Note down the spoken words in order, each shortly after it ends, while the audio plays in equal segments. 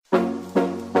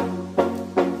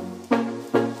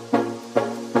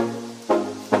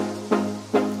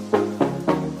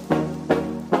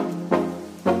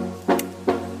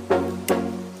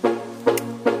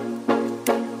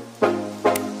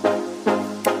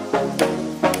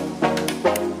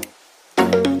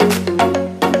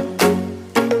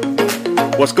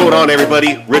What's going on,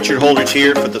 everybody? Richard Holdridge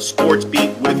here for the Sports Beat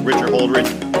with Richard Holdridge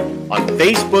on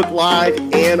Facebook Live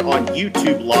and on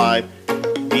YouTube Live.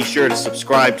 Be sure to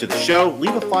subscribe to the show,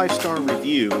 leave a 5-star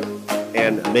review,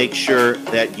 and make sure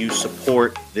that you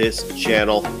support this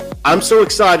channel. I'm so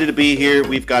excited to be here.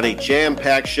 We've got a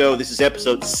jam-packed show. This is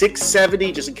episode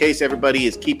 670, just in case everybody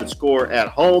is keeping score at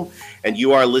home and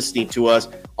you are listening to us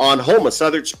on Home of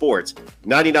Southern Sports,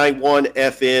 99.1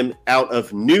 FM out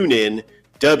of Noonan,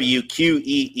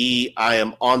 WQEE. I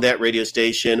am on that radio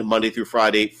station Monday through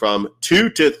Friday from 2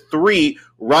 to 3,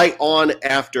 right on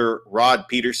after Rod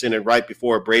Peterson and right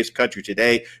before Braves Country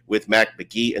Today with Mac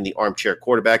McGee and the Armchair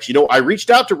Quarterbacks. You know, I reached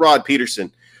out to Rod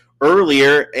Peterson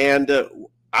earlier, and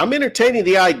I'm entertaining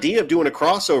the idea of doing a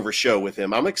crossover show with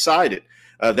him. I'm excited.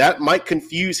 That might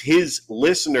confuse his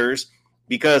listeners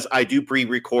because I do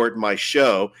pre-record my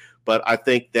show, but I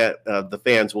think that the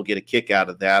fans will get a kick out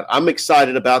of that. I'm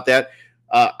excited about that.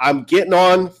 I'm getting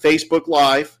on Facebook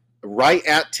Live right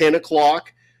at 10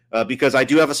 o'clock because I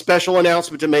do have a special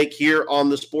announcement to make here on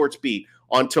the Sports Beat.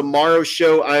 On tomorrow's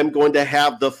show, I'm going to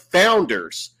have the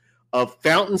founders of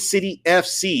Fountain City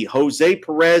FC, Jose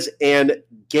Perez and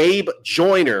Gabe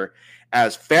Joyner,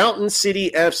 as Fountain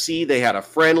City FC. They had a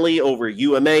friendly over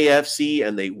UMA FC,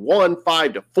 and they won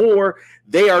 5-4.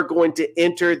 They are going to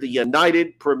enter the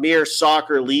United Premier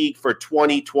Soccer League for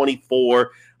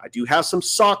 2024. I do have some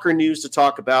soccer news to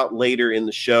talk about later in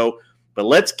the show, but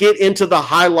let's get into the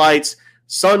highlights.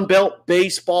 Sunbelt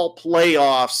Baseball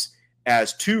playoffs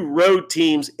as two road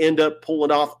teams end up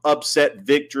pulling off upset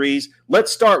victories.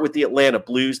 Let's start with the Atlanta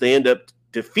Blues. They end up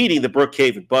defeating the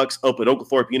Brookhaven Bucks up at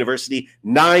Oglethorpe University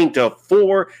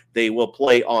 9-4. They will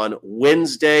play on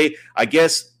Wednesday. I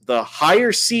guess the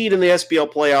higher seed in the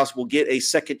SBL playoffs will get a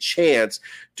second chance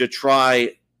to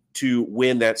try to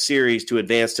win that series to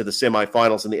advance to the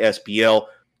semifinals in the SBL.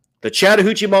 The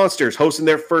Chattahoochee Monsters hosting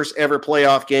their first ever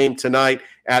playoff game tonight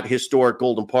at historic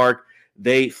Golden Park.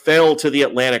 They fell to the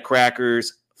Atlanta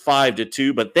Crackers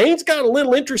 5-2, but things got a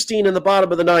little interesting in the bottom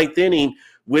of the ninth inning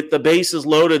with the bases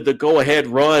loaded. The go-ahead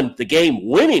run, the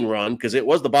game-winning run, because it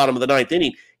was the bottom of the ninth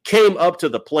inning, came up to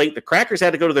the plate. The Crackers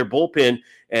had to go to their bullpen,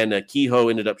 and Kehoe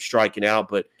ended up striking out,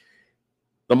 but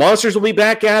the Monsters will be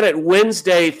back at it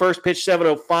Wednesday, first pitch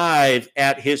 7:05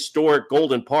 at historic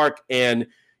Golden Park, and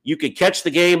you can catch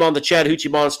the game on the Chattahoochee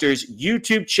Monsters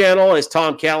YouTube channel as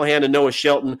Tom Callahan and Noah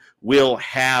Shelton will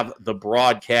have the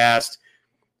broadcast.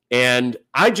 And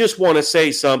I just want to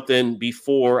say something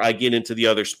before I get into the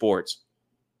other sports.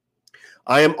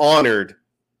 I am honored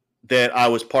that I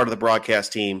was part of the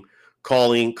broadcast team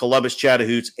calling Columbus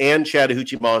Chattahoochees and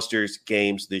Chattahoochee Monsters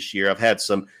games this year. I've had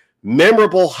some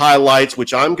memorable highlights,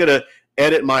 which I'm going to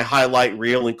edit my highlight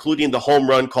reel, including the home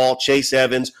run call, Chase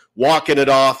Evans walking it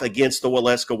off against the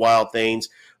Waleska Wild Things.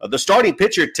 The starting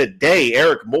pitcher today,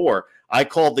 Eric Moore, I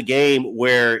called the game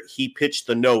where he pitched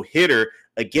the no-hitter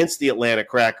against the Atlanta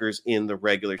Crackers in the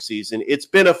regular season. It's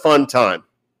been a fun time.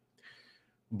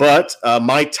 But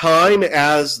my time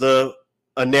as the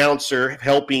announcer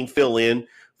helping fill in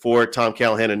for Tom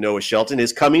Callahan and Noah Shelton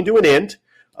is coming to an end.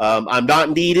 I'm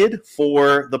not needed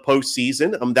for the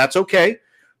postseason. That's okay.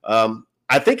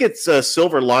 I think it's a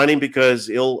silver lining because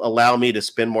it'll allow me to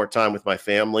spend more time with my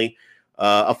family.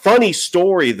 A funny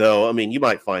story, though, I mean, you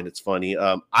might find it's funny.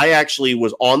 I actually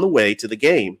was on the way to the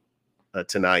game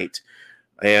tonight,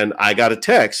 and I got a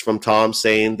text from Tom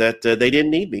saying that they didn't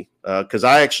need me because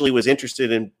I actually was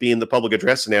interested in being the public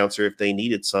address announcer if they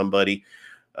needed somebody.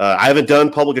 I haven't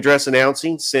done public address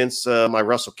announcing since my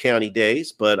Russell County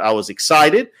days, but I was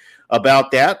excited about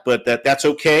that, but that's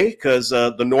okay because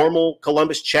the normal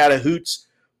Columbus Chattahoochee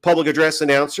public address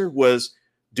announcer was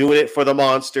doing it for the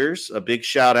Monsters. A big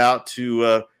shout out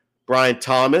to Brian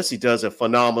Thomas. He does a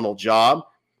phenomenal job.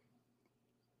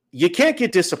 You can't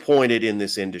get disappointed in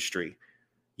this industry.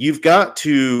 You've got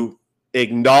to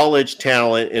acknowledge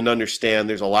talent and understand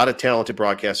there's a lot of talented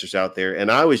broadcasters out there, and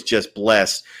I was just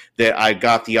blessed that I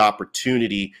got the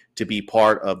opportunity to be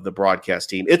part of the broadcast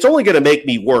team. It's only going to make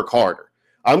me work harder.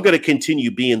 I'm going to continue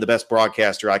being the best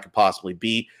broadcaster I could possibly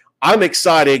be. I'm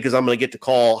excited because I'm going to get to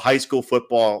call high school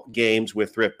football games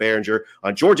with Thrift Behringer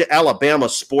on Georgia-Alabama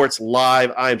Sports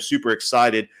Live. I am super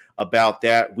excited about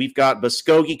that. We've got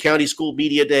Muskogee County School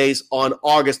Media Days on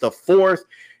August the 4th,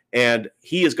 and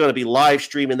he is going to be live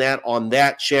streaming that on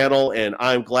that channel, and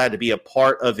I'm glad to be a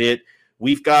part of it.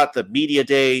 We've got the Media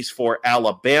Days for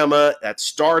Alabama that's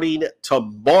starting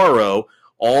tomorrow.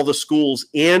 All the schools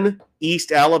in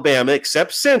East Alabama,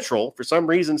 except Central. For some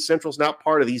reason, Central's not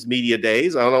part of these media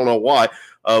days. I don't know why.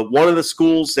 One of the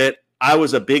schools that I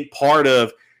was a big part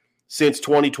of since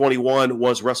 2021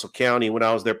 was Russell County when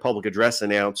I was their public address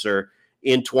announcer.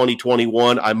 in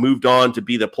 2021. I moved on to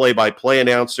be the play-by-play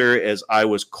announcer as I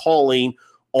was calling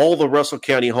all the Russell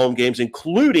County home games,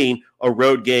 including a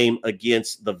road game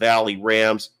against the Valley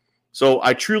Rams. So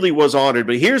I truly was honored.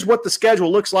 But here's what the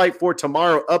schedule looks like for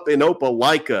tomorrow up in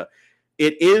Opelika.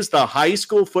 It is the high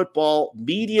school football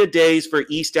media days for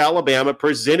East Alabama,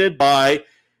 presented by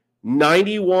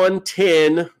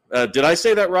 9110. Did I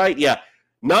say that right? Yeah.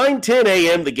 9:10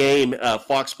 a.m. the game,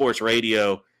 Fox Sports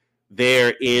Radio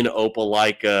there in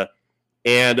Opelika.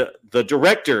 And the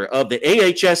director of the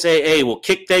AHSAA will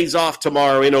kick things off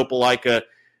tomorrow in Opelika.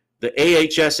 The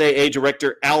AHSAA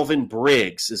director, Alvin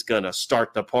Briggs, is going to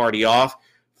start the party off.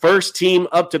 First team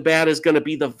up to bat is going to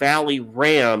be the Valley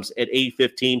Rams at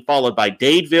 8:15, followed by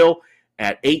Dadeville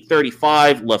at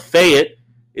 8:35. Lafayette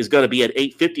is going to be at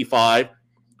 8:55.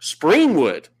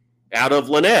 Springwood out of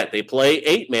Lynette, they play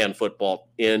 8-man football,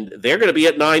 and they're going to be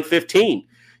at 9:15.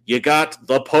 You got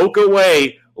the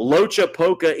Pokaway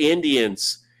Lochapoka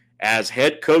Indians as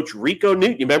head coach Rico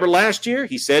Newton. You remember last year?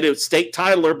 He said it was state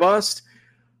title or bust.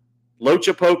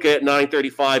 Lochapoka at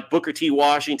 9:35, Booker T.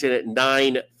 Washington at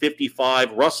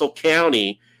 9:55. Russell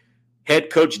County, head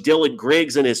coach Dylan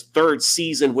Griggs in his third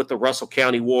season with the Russell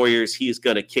County Warriors. He is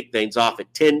going to kick things off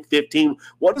at 10:15.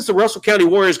 What is the Russell County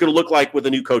Warriors going to look like with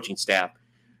a new coaching staff?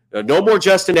 No more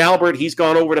Justin Albert. He's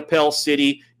gone over to Pell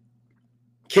City.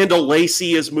 Kendall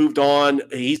Lacey has moved on.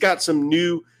 He's got some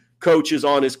new coaches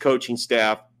on his coaching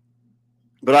staff.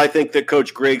 But I think that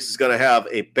Coach Griggs is going to have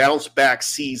a bounce-back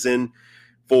season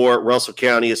for Russell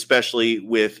County, especially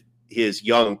with his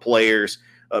young players.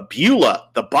 Beulah,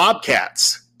 the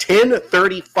Bobcats,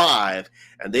 10:35.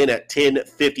 And then at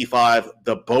 10:55,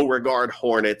 the Beauregard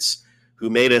Hornets, who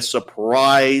made a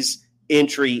surprise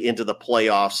entry into the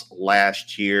playoffs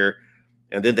last year.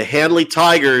 And then the Handley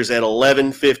Tigers at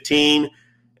 11:15.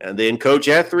 And then Coach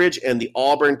Etheridge and the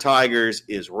Auburn Tigers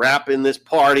is wrapping this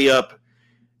party up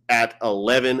at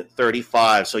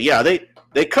 11:35. So, yeah,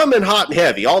 they come in hot and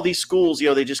heavy. All these schools,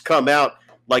 they just come out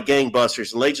like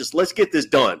gangbusters, and let's get this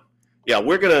done. Yeah,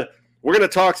 we're gonna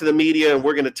talk to the media, and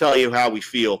we're gonna tell you how we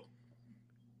feel.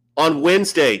 On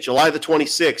Wednesday, July the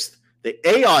 26th, the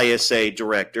AISA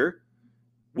director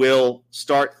will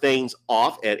start things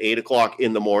off at 8 o'clock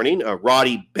in the morning.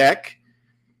 Roddy Beck.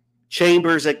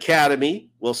 Chambers Academy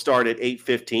will start at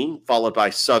 8:15, followed by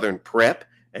Southern Prep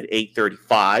at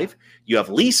 8:35. You have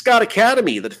Lee Scott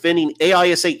Academy, the defending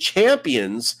AISA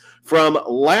champions from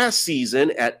last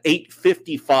season, at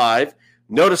 8:55.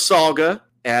 Notasulga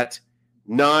at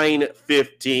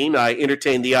 9:15. I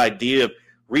entertained the idea of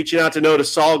reaching out to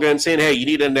Notasulga and saying, hey, you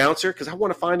need an announcer? Because I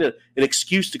want to find an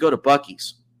excuse to go to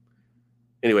Buc-ee's.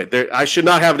 Anyway, I should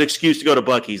not have an excuse to go to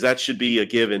Buc-ee's. That should be a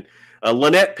given.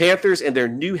 Lynette Panthers and their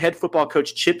new head football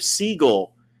coach, Chip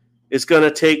Siegel, is going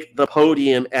to take the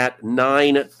podium at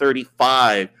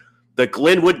 9:35. The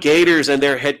Glenwood Gators and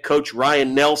their head coach,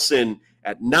 Ryan Nelson,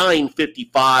 at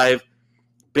 9:55.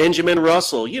 Benjamin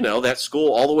Russell, that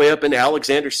school all the way up in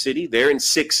Alexander City. They're in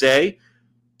 6A,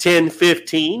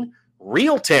 10:15.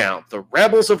 Reeltown, the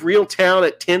Rebels of Reeltown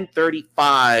at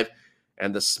 10:35.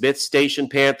 And the Smith Station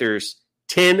Panthers,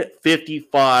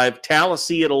 10:55.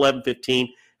 Tallahassee at 11:15.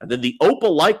 And then the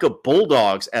Opelika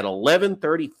Bulldogs at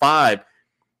 11:35.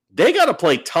 They got to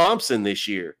play Thompson this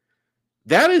year.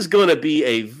 That is going to be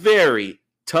a very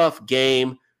tough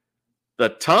game. The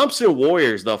Thompson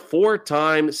Warriors, the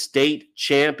 4-time state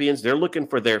champions, they're looking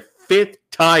for their 5th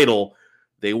title.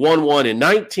 They won one in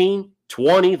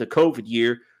 1920, the COVID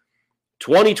year,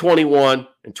 2021,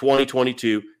 and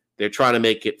 2022. They're trying to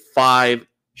make it 5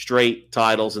 straight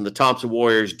titles. And the Thompson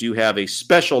Warriors do have a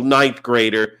special 9th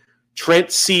grader, Trent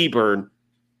Seaburn.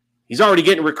 He's already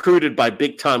getting recruited by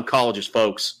big-time colleges,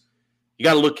 folks. You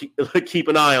got to keep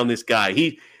an eye on this guy.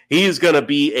 He is going to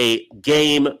be a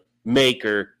game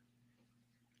maker.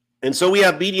 And so we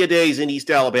have media days in East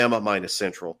Alabama minus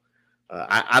Central.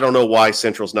 I don't know why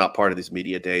Central's not part of these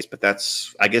media days, but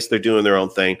I guess they're doing their own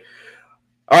thing.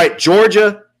 All right,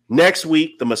 Georgia, next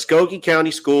week, the Muskogee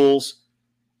County Schools,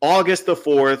 August the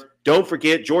 4th. Don't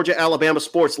forget, Georgia Alabama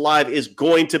Sports Live is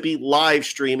going to be live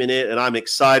streaming it, and I'm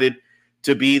excited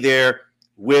to be there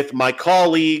with my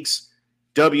colleagues,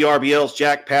 WRBL's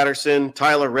Jack Patterson,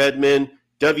 Tyler Redmond,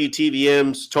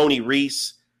 WTVM's Tony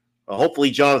Reese, hopefully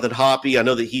Jonathan Hoppy. I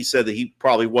know that he said that he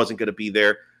probably wasn't going to be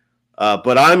there,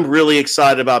 but I'm really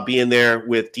excited about being there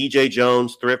with DJ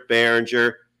Jones, Thrift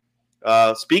Behringer.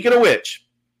 Speaking of which,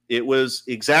 it was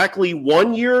exactly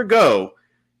 1 year ago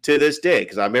to this day,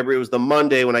 because I remember it was the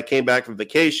Monday when I came back from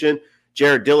vacation.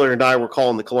 Jared Dillard and I were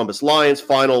calling the Columbus Lions'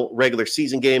 final regular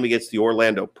season game against the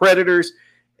Orlando Predators,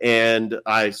 and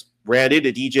I ran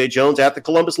into DJ Jones at the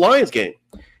Columbus Lions game.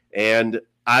 And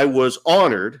I was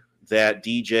honored that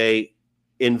DJ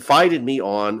invited me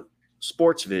on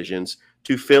Sports Visions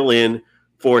to fill in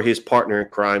for his partner in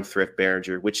crime, Thrift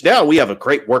Behringer, which now we have a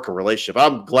great working relationship.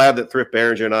 I'm glad that Thrift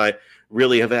Behringer and I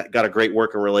really have got a great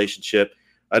working relationship.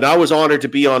 And I was honored to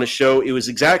be on a show. It was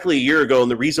exactly a year ago. And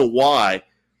the reason why,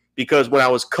 because when I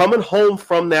was coming home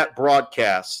from that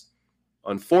broadcast,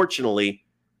 unfortunately,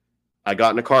 I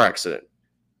got in a car accident.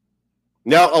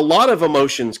 Now, a lot of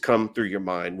emotions come through your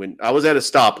mind. When I was at a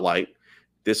stoplight,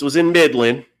 this was in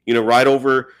Midland, right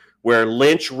over where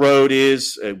Lynch Road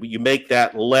is. You make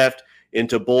that left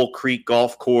into Bull Creek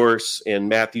Golf Course and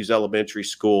Matthews Elementary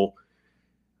School.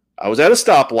 I was at a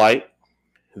stoplight.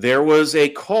 There was a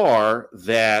car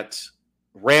that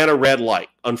ran a red light,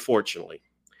 unfortunately.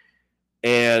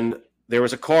 And there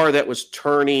was a car that was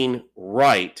turning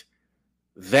right.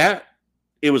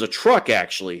 It was a truck,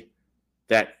 actually,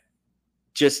 that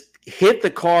just hit the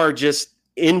car just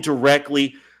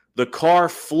indirectly. The car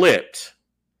flipped,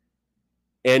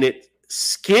 and it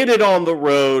skidded on the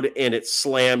road, and it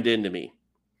slammed into me.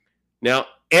 Now,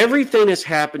 everything is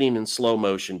happening in slow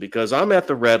motion because I'm at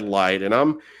the red light, and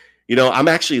I'm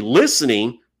actually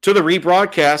listening to the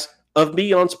rebroadcast of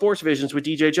me on Sports Visions with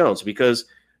DJ Jones because,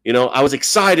 I was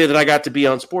excited that I got to be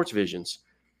on Sports Visions.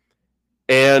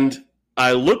 And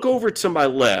I look over to my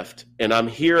left, and I'm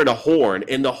hearing a horn,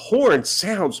 and the horn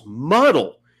sounds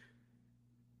muddled.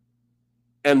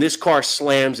 And this car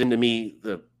slams into me.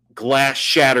 The glass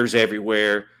shatters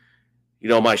everywhere.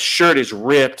 My shirt is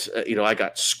ripped. I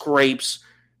got scrapes,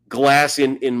 glass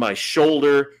in my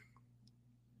shoulder.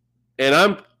 And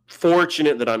I'm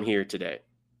fortunate that I'm here today.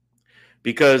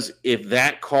 Because if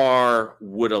that car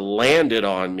would have landed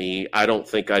on me, I don't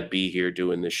think I'd be here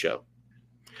doing this show.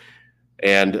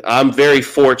 And I'm very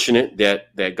fortunate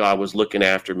that God was looking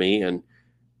after me. And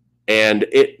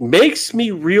it makes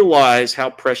me realize how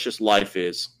precious life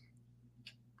is.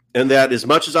 And that as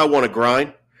much as I want to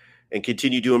grind and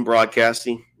continue doing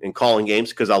broadcasting and calling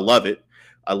games, because I love it.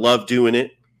 I love doing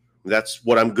it. That's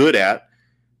what I'm good at.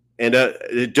 And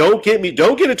don't get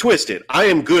it twisted. I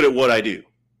am good at what I do.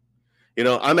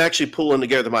 I'm actually pulling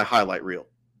together my highlight reel.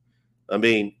 I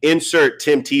mean, insert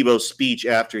Tim Tebow's speech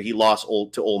after he lost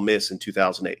to Ole Miss in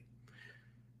 2008.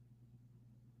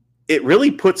 It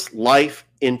really puts life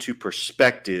into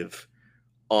perspective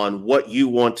on what you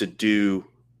want to do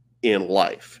in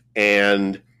life.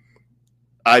 And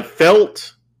I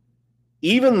felt,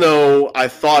 even though I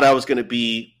thought I was going to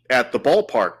be at the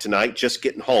ballpark tonight, just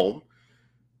getting home,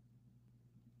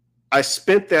 I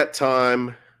spent that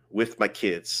time with my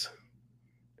kids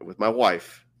and with my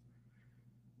wife.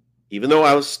 Even though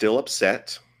I was still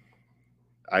upset,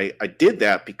 I did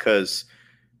that because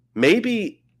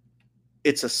maybe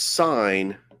it's a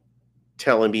sign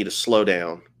telling me to slow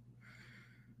down.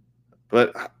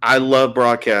 But I love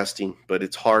broadcasting, but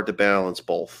it's hard to balance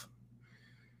both.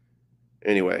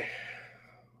 Anyway,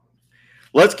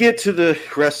 let's get to the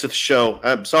rest of the show.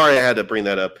 I'm sorry I had to bring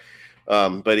that up,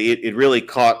 but it really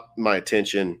caught my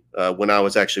attention when I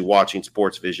was actually watching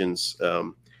Sports Visions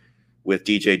with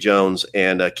DJ Jones.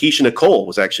 And Keisha Nicole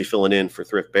was actually filling in for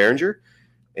Thrift Behringer.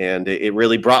 And it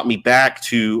really brought me back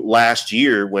to last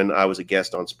year when I was a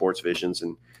guest on Sports Visions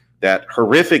and that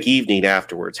horrific evening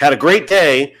afterwards. Had a great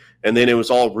day, and then it was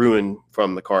all ruined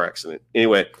from the car accident.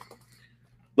 Anyway,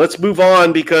 let's move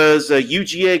on because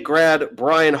UGA grad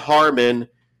Brian Harman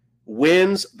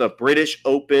wins the British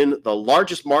Open, the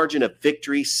largest margin of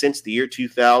victory since the year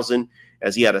 2000,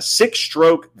 as he had a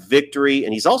 6-stroke victory,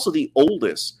 and he's also the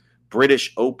oldest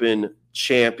British Open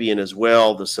champion as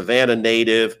well, the Savannah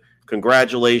native.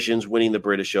 Congratulations winning the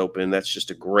British Open. That's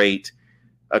just a great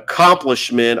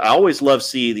accomplishment. I always love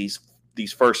seeing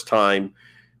these first-time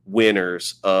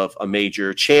winners of a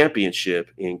major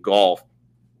championship in golf.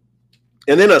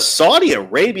 And then a Saudi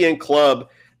Arabian club,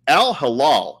 Al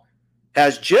Hilal,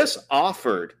 has just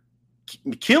offered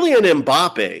Kylian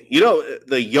Mbappe,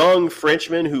 the young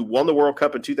Frenchman who won the World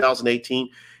Cup in 2018,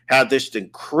 had this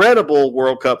incredible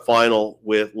World Cup final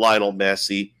with Lionel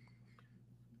Messi.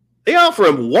 They offer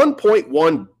him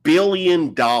 $1.1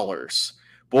 billion.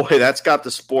 Boy, that's got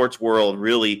the sports world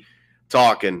really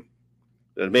talking.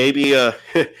 Maybe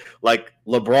like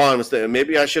LeBron,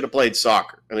 maybe I should have played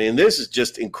soccer. I mean, this is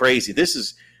just crazy. This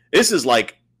is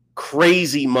like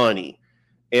crazy money.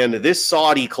 And this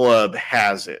Saudi club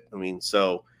has it. I mean,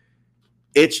 so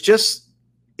it's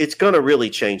going to really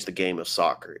change the game of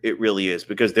soccer. It really is,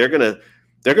 because they're going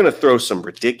to throw some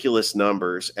ridiculous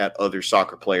numbers at other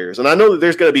soccer players. And I know that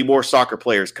there's going to be more soccer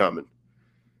players coming.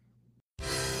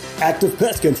 Active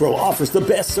Pest Control offers the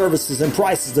best services and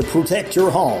prices to protect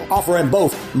your home, offering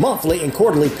both monthly and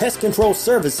quarterly pest control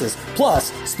services,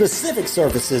 plus specific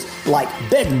services like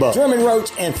bed bug, German roach,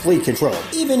 and flea control.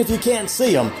 Even if you can't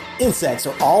see them, insects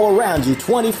are all around you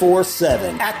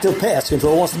 24/7. Active Pest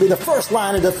Control wants to be the first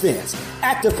line of defense.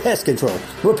 Active Pest Control.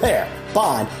 Repair,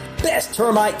 bind, best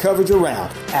termite coverage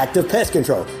around. Active Pest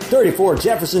Control. 34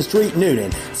 Jefferson Street,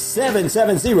 Newton.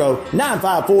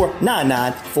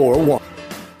 770-954-9941.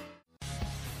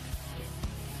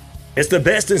 It's the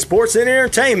best in sports and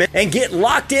entertainment, and get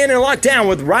locked in and locked down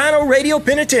with Rhino Radio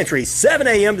Penitentiary, 7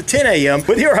 a.m. to 10 a.m.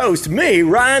 with your host, me,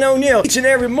 Ryan O'Neal, each and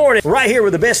every morning, right here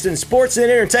with the best in sports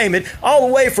and entertainment, all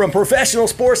the way from professional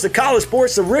sports to college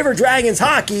sports to River Dragons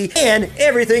hockey and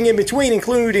everything in between,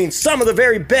 including some of the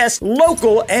very best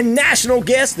local and national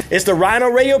guests. It's the Rhino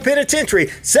Radio Penitentiary,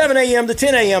 7 a.m. to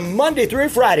 10 a.m. Monday through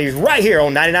Fridays, right here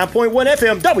on 99.1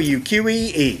 FM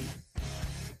WQEE.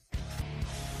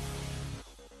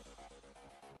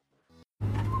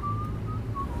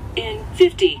 In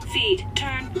 50 feet,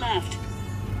 turn left.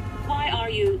 Why are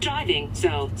you driving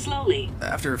so slowly?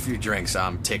 After a few drinks,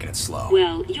 I'm taking it slow.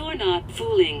 Well, you're not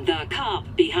fooling the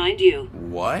cop behind you.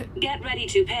 What? Get ready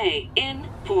to pay in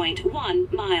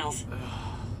 0.1 miles.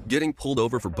 Getting pulled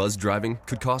over for buzz driving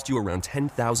could cost you around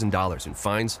 $10,000 in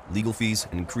fines, legal fees,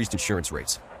 and increased insurance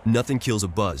rates. Nothing kills a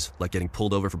buzz like getting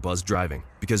pulled over for buzz driving,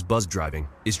 because buzz driving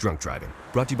is drunk driving.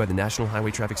 Brought to you by the National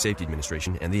Highway Traffic Safety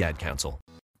Administration and the Ad Council.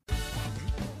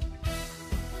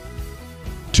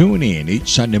 Tune in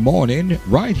each Sunday morning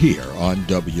right here on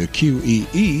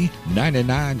WQEE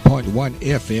 99.1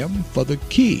 FM for The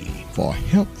Key for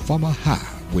Help from a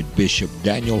High with Bishop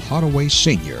Daniel Holloway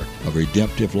Sr. of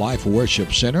Redemptive Life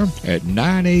Worship Center at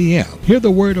 9 a.m. Hear the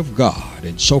Word of God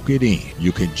and soak it in.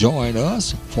 You can join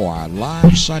us for our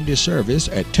live Sunday service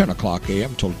at 10 o'clock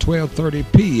a.m. till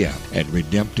 12:30 p.m. at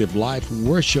Redemptive Life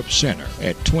Worship Center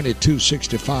at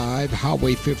 2265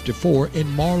 Highway 54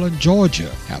 in Marlin,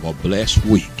 Georgia. Have a blessed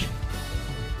week.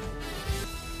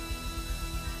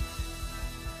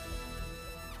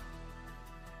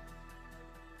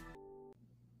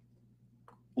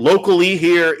 Locally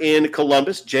here in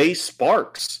Columbus, Jay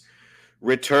Sparks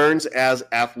returns as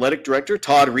athletic director.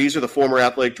 Todd Reeser, the former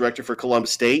athletic director for Columbus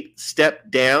State,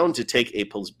 stepped down to take a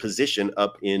position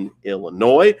up in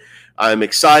Illinois. I'm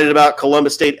excited about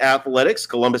Columbus State athletics.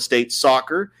 Columbus State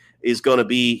soccer is going to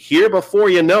be here before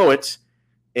you know it.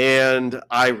 And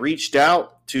I reached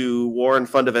out to Warren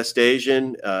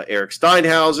Fundavestasian, Eric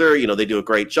Steinhauser. They do a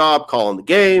great job calling the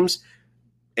games.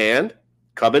 And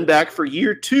coming back for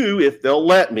year 2, if they'll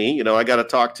let me. I got to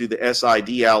talk to the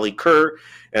SID, Ali Kerr,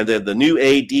 and then the new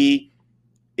AD.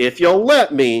 If you'll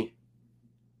let me,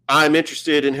 I'm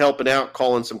interested in helping out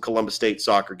calling some Columbus State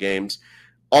soccer games.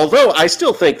 Although I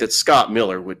still think that Scott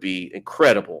Miller would be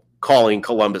incredible calling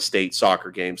Columbus State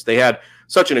soccer games. They had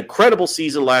such an incredible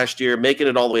season last year, making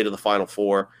it all the way to the Final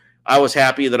Four. I was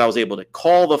happy that I was able to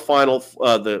call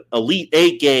the Elite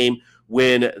 8 game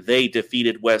when they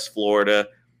defeated West Florida.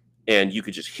 And you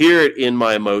could just hear it in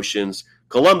my emotions.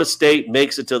 Columbus State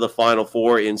makes it to the Final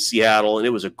Four in Seattle, and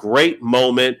it was a great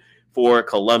moment for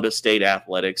Columbus State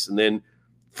athletics. And then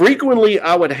frequently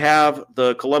I would have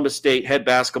the Columbus State head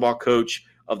basketball coach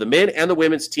of the men and the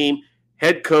women's team,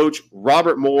 head coach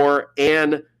Robert Moore,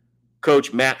 and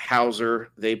coach Matt Hauser.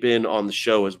 They've been on the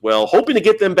show as well. Hoping to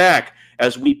get them back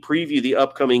as we preview the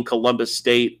upcoming Columbus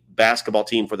State basketball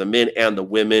team for the men and the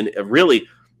women. Really,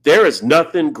 there is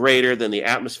nothing greater than the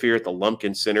atmosphere at the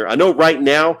Lumpkin Center. I know right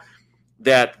now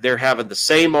that they're having the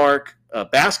St. Mark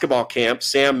basketball camp.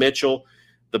 Sam Mitchell,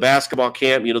 the basketball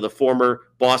camp, the former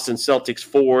Boston Celtics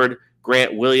forward,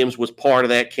 Grant Williams was part of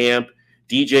that camp.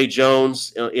 DJ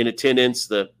Jones in attendance,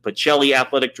 the Pacelli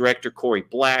athletic director, Corey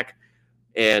Black.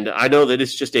 And I know that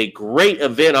it's just a great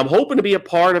event. I'm hoping to be a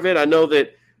part of it. I know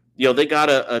that, they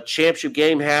got a championship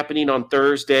game happening on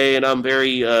Thursday, and I'm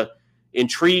very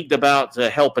intrigued about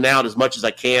helping out as much as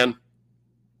I can.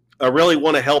 I really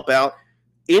want to help out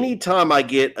anytime I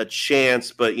get a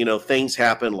chance, but things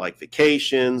happen like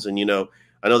vacations, and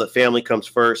I know that family comes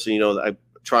first, and I'm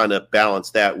trying to balance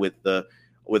that with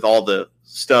all the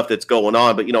stuff that's going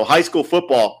on. But high school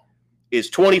football is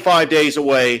 25 days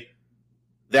away.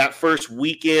 That first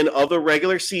weekend of the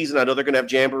regular season, I know they're going to have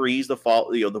jamborees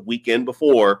the weekend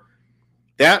before.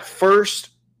 That first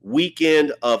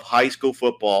weekend of high school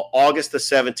football, August the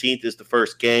 17th is the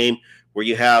first game, where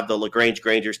you have the LaGrange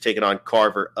Grangers taking on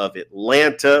Carver of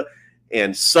Atlanta,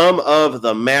 and some of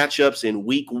the matchups in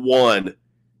week 1,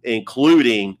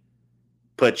 including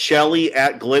Pacelli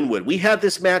at Glenwood. We had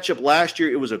this matchup last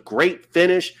year. It was a great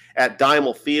finish at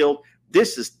Diamond Field.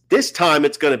 This time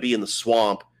it's going to be in the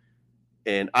Swamp.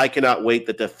 and I cannot wait.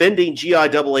 The defending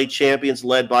GIAA champions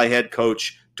led by head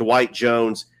coach Dwight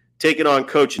Jones taking on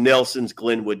Coach Nelson's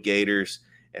Glenwood Gators.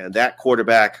 And that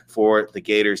quarterback for the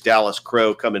Gators, Dallas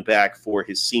Crow, coming back for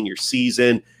his senior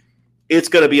season. It's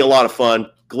going to be a lot of fun.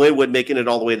 Glenwood making it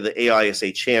all the way to the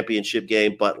AISA championship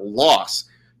game, but lost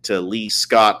to Lee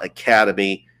Scott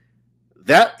Academy.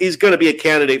 That is going to be a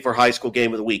candidate for high school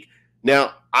game of the week.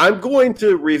 Now, I'm going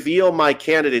to reveal my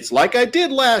candidates like I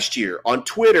did last year. On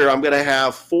Twitter, I'm going to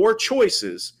have 4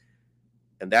 choices,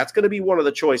 and that's going to be one of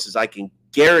the choices. I can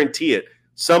guarantee it.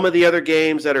 Some of the other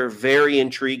games that are very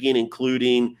intriguing,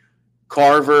 including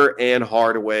Carver and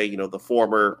Hardaway, the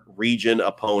former region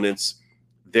opponents,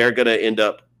 they're going to end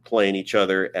up playing each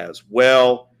other as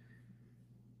well.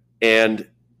 And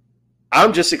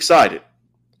I'm just excited.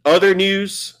 Other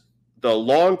news, the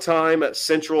longtime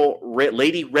Central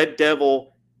Lady Red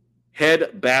Devil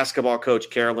head basketball coach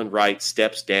Carolyn Wright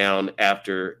steps down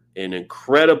after an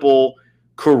incredible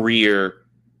career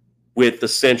with the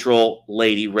Central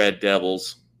Lady Red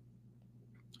Devils.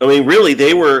 I mean, really,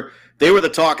 they were the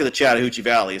talk of the Chattahoochee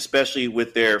Valley, especially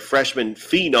with their freshman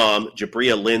phenom,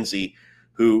 Jabria Lindsay,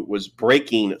 who was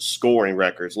breaking scoring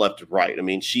records left and right. I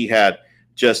mean, she had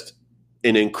just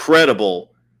an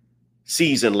incredible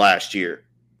season last year.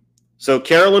 So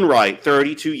Carolyn Wright,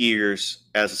 32 years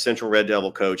as a Central Red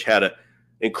Devil coach, had an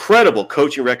incredible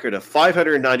coaching record of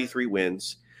 593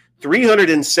 wins,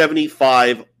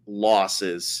 375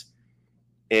 losses.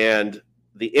 And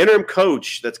the interim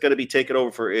coach that's going to be taken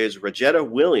over for is Regetta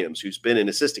Williams, who's been an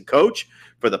assistant coach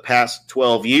for the past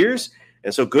 12 years.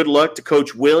 And so good luck to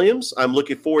Coach Williams. I'm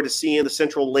looking forward to seeing the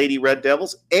Central Lady Red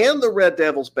Devils and the Red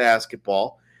Devils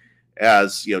basketball.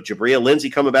 As Jabria Lindsay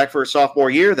coming back for her sophomore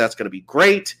year, that's going to be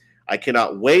great. I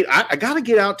cannot wait. I got to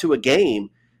get out to a game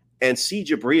and see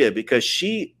Jabria because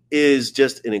she is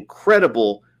just an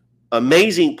incredible,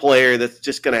 amazing player that's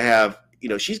just going to have,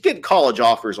 she's getting college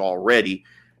offers already.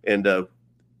 And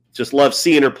just love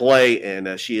seeing her play,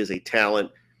 and she is a talent.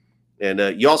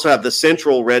 And you also have the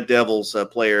Central Red Devils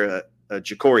player,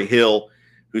 Jacory Hill,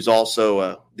 who's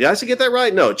also did I get that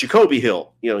right? No, Jacoby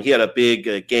Hill. He had a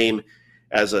big game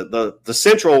as the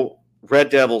Central Red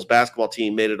Devils basketball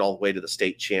team made it all the way to the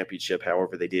state championship.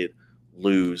 However, they did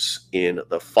lose in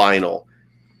the final.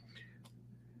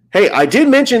 Hey, I did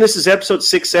mention this is episode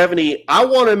 670. I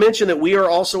want to mention that we are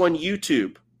also on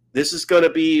YouTube. This is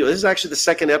actually the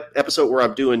second episode where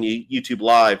I'm doing YouTube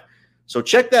Live. So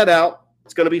check that out.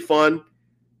 It's going to be fun.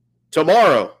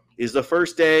 Tomorrow is the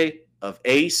first day of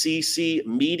ACC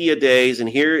Media Days, and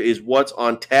here is what's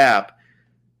on tap.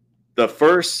 The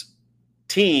first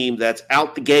team that's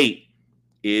out the gate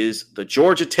is the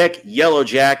Georgia Tech Yellow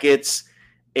Jackets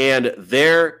and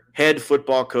their head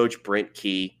football coach, Brent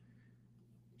Key.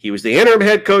 He was the interim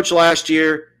head coach last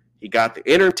year. He got the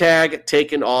interim tag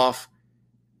taken off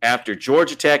after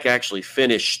Georgia Tech actually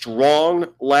finished strong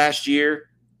last year.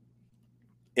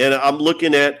 And I'm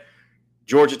looking at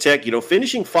Georgia Tech,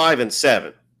 finishing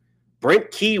 5-7.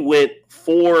 Brent Key went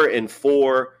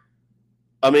 4-4.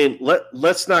 I mean,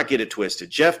 let's not get it twisted.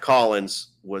 Jeff Collins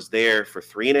was there for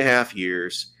 3.5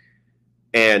 years,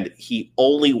 and he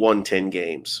only won 10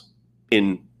 games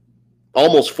in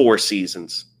almost 4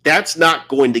 seasons. That's not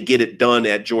going to get it done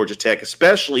at Georgia Tech,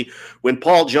 especially when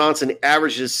Paul Johnson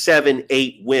averages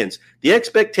 7-8 wins. The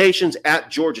expectations at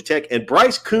Georgia Tech, and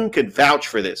Bryce Kuhn can vouch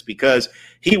for this because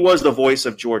he was the voice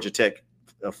of Georgia Tech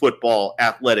football,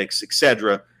 athletics,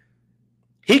 etc.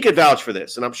 He could vouch for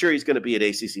this, and I'm sure he's going to be at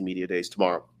ACC Media Days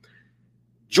tomorrow.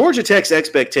 Georgia Tech's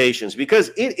expectations, because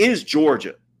it is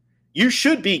Georgia, you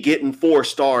should be getting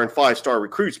 4-star and 5-star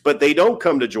recruits, but they don't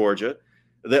come to Georgia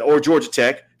or Georgia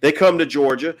Tech. They come to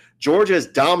Georgia. Georgia has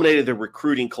dominated the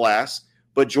recruiting class,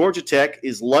 but Georgia Tech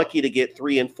is lucky to get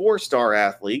 3- and 4-star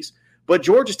athletes. But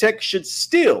Georgia Tech should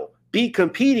still be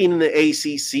competing in the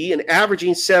ACC and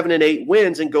averaging 7 and 8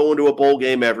 wins and going to a bowl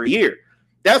game every year.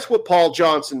 That's what Paul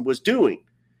Johnson was doing.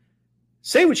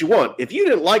 Say what you want. If you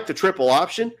didn't like the triple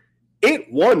option, it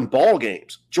won ball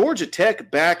games. Georgia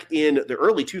Tech back in the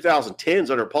early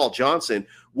 2010s under Paul Johnson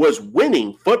was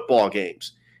winning football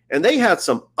games. And they had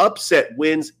some upset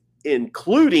wins,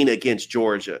 including against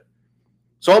Georgia.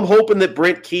 So I'm hoping that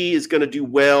Brent Key is going to do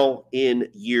well in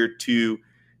year 2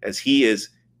 as he is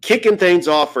kicking things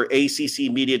off for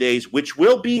ACC Media Days, which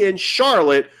will be in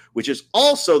Charlotte, which is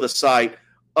also the site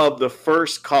of the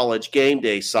first College Game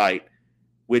Day site,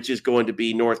 which is going to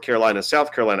be North Carolina,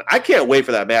 South Carolina. I can't wait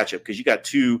for that matchup because you got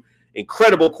 2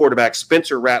 incredible quarterbacks,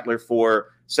 Spencer Rattler for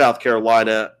South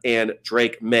Carolina and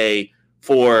Drake May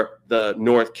for the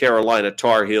North Carolina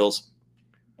Tar Heels.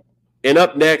 And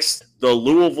up next, the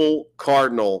Louisville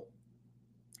Cardinal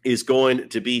is going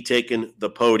to be taking the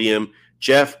podium.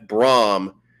 Jeff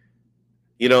Brom.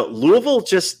 Louisville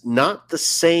just not the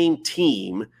same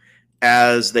team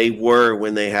as they were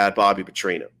when they had Bobby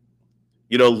Petrino.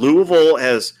 Louisville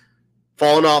has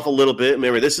fallen off a little bit.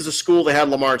 Remember, this is a school that had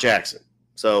Lamar Jackson.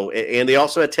 So, and they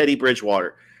also had Teddy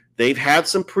Bridgewater. They've had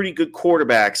some pretty good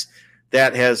quarterbacks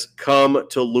that has come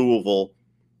to Louisville.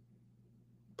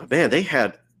 But, man, they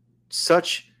had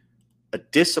such a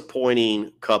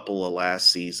disappointing couple of last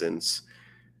seasons.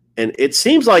 And it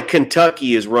seems like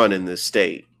Kentucky is running this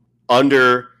state.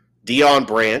 Under Deion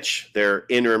Branch, their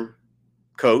interim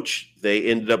coach, they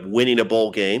ended up winning a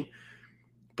bowl game.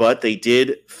 But they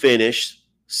did finish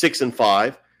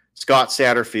 6-5. Scott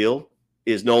Satterfield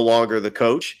is no longer the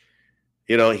coach.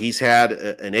 He's had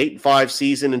an 8-5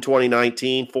 season in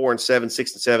 2019, 4-7,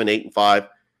 6-7, 8-5.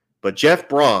 But Jeff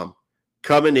Brom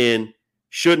coming in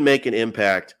should make an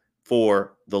impact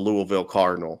for the Louisville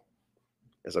Cardinal.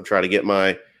 As I'm trying to get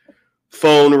my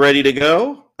phone ready to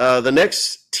go. The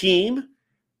next team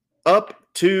up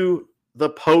to the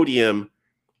podium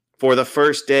for the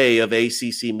first day of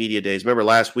ACC Media Days. Remember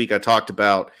last week I talked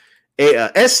about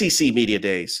SEC Media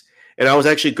Days, and I was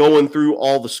actually going through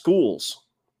all the schools.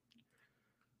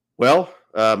 Well,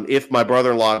 if my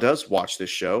brother-in-law does watch this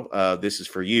show, this is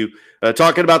for you.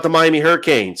 Talking about the Miami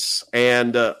Hurricanes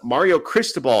and Mario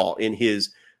Cristobal in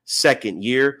his second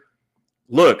year.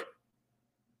 Look,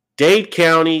 Dade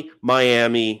County,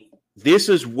 Miami, this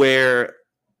is where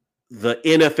the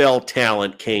NFL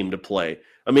talent came to play.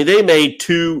 I mean, they made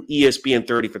 2 ESPN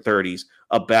 30 for 30s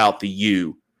about the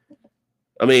U.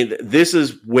 I mean, this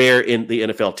is where the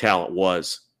NFL talent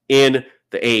was in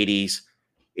the 80s,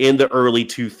 in the early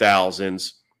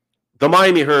 2000s. The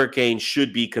Miami Hurricanes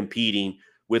should be competing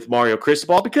with Mario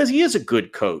Cristobal because he is a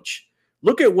good coach.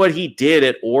 Look at what he did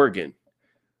at Oregon.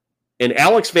 And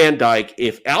Alex Van Dyke,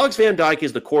 if Alex Van Dyke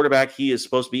is the quarterback he is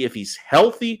supposed to be, if he's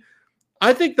healthy,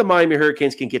 I think the Miami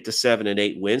Hurricanes can get to 7 and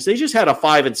 8 wins. They just had a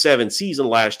 5-7 season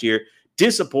last year.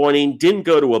 Disappointing. Didn't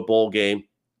go to a bowl game.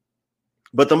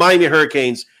 But the Miami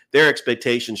Hurricanes, their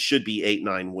expectations should be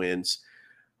 8-9 wins.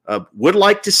 Would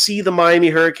like to see the Miami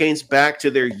Hurricanes back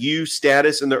to their U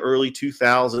status in the early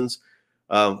 2000s.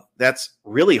 That's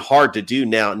really hard to do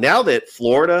now. Now that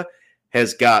Florida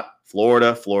has got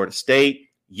Florida State,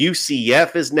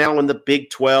 UCF is now in the Big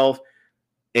 12,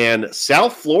 and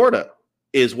South Florida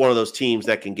is one of those teams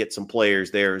that can get some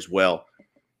players there as well.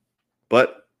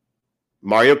 But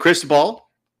Mario Cristobal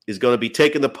is going to be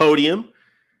taking the podium.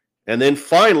 And then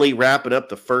finally, wrapping up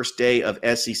the first day of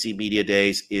SEC Media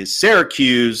Days is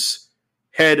Syracuse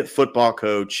head football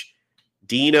coach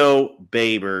Dino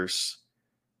Babers.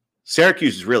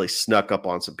 Syracuse has really snuck up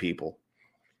on some people.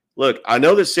 Look, I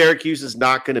know that Syracuse is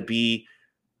not going to be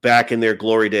back in their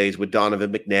glory days with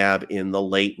Donovan McNabb in the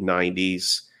late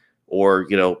 90s or,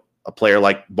 a player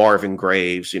like Marvin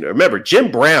Graves. Remember, Jim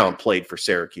Brown played for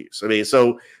Syracuse. I mean,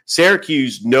 so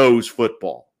Syracuse knows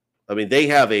football. I mean, they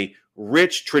have a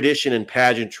rich tradition and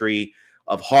pageantry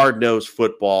of hard-nosed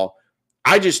football.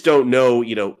 I just don't know,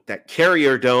 that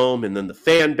Carrier Dome and then the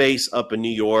fan base up in New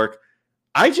York.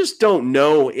 I just don't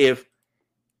know if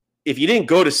you didn't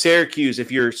go to Syracuse,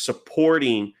 if you're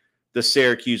supporting the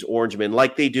Syracuse Orangemen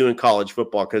like they do in college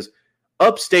football, because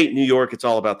upstate New York, it's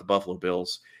all about the Buffalo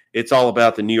Bills. It's all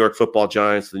about the New York Football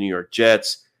Giants, the New York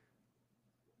Jets.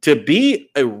 To be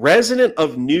a resident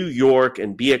of New York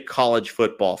and be a college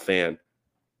football fan,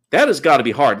 that has got to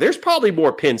be hard. There's probably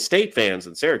more Penn State fans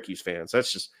than Syracuse fans.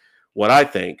 That's just what I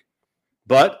think.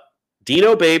 But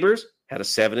Dino Babers had a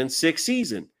 7-6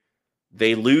 season.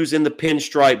 They lose in the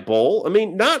Pinstripe Bowl. I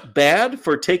mean, not bad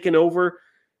for taking over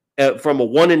from a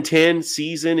 1-10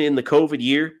 season in the COVID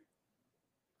year.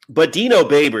 But Dino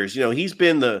Babers, he's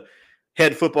been the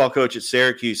head football coach at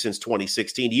Syracuse since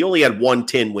 2016. He only had 1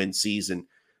 10-win season.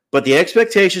 But the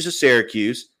expectations of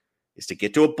Syracuse is to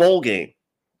get to a bowl game.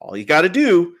 All you got to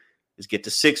do is get to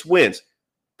 6 wins.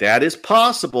 That is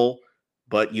possible,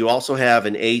 but you also have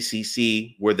an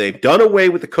ACC where they've done away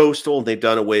with the Coastal and they've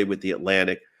done away with the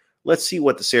Atlantic. Let's see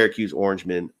what the Syracuse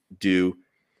Orangemen do.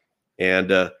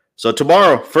 And so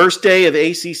tomorrow, first day of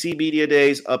ACC Media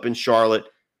Days up in Charlotte.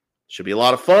 Should be a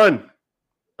lot of fun.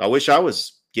 I wish I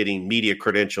was getting media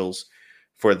credentials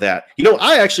for that.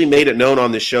 I actually made it known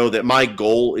on this show that my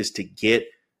goal is to get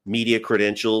media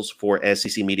credentials for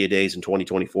SEC Media Days in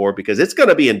 2024 because it's going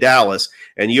to be in Dallas,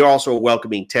 and you're also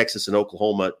welcoming Texas and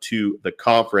Oklahoma to the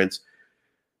conference.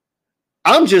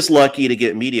 I'm just lucky to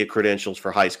get media credentials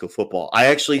for high school football. I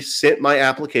actually sent my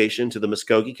application to the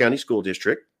Muskogee County School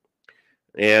District,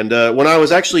 and when I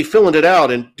was actually filling it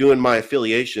out and doing my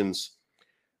affiliations,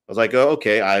 I was like, oh,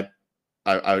 okay, I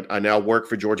I now work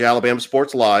for Georgia Alabama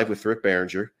Sports Live with Thrift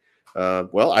Behringer.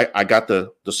 I got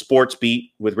the sports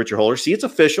beat with Richard Holdridge. See, it's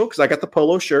official because I got the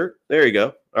polo shirt. There you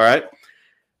go. All right.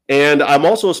 And I'm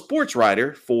also a sports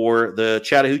writer for the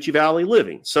Chattahoochee Valley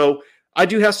Living. So I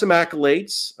do have some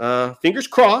accolades. Fingers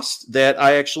crossed that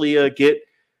I actually get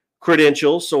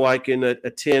credentials so I can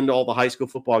attend all the high school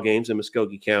football games in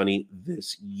Muskogee County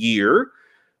this year.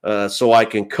 So I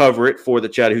can cover it for the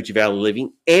Chattahoochee Valley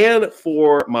Living and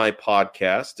for my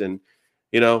podcast. And,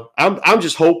 I'm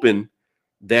just hoping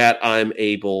that I'm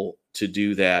able to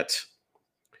do that.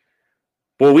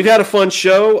 Well, we've had a fun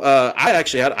show. I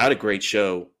had a great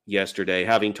show yesterday,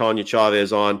 having Tanya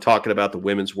Chavez on talking about the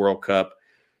Women's World Cup.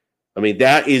 I mean,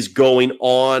 that is going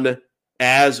on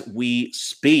as we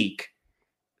speak.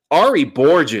 Ari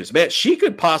Borges, man, she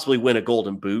could possibly win a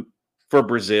Golden Boot for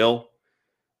Brazil.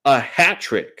 A hat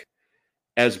trick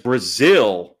as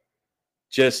Brazil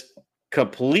just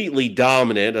completely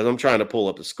dominant. And I'm trying to pull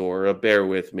up the score. Bear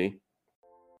with me.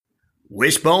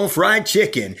 Wishbone Fried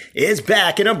Chicken is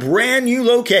back in a brand new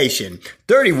location,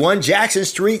 31 Jackson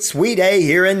Street, Suite A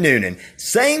here in Noonan.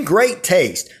 Same great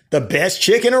taste, the best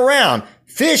chicken around,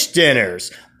 fish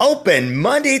dinners, open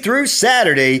Monday through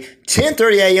Saturday,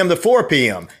 10:30 a.m. to 4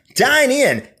 p.m. Dine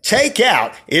in, take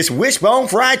out. It's Wishbone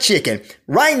Fried Chicken,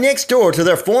 right next door to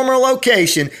their former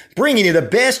location, bringing you the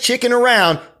best chicken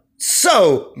around.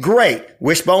 So great.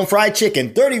 Wishbone Fried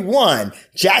Chicken, 31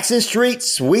 Jackson Street,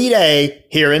 Suite A,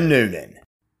 here in Noonan.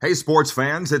 Hey, sports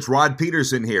fans, it's Rod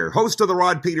Peterson here, host of The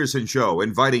Rod Peterson Show,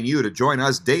 inviting you to join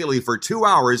us daily for 2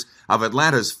 hours of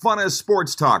Atlanta's funnest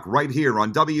sports talk right here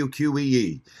on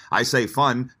WQEE. I say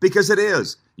fun because it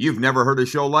is. You've never heard a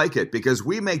show like it because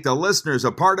we make the listeners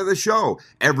a part of the show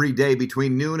every day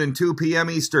between noon and 2 p.m.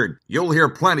 Eastern. You'll hear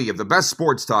plenty of the best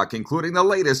sports talk, including the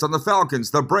latest on the Falcons,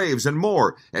 the Braves, and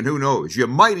more. And who knows, you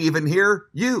might even hear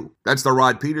you. That's the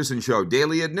Rod Peterson Show,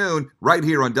 daily at noon, right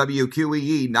here on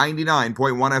WQEE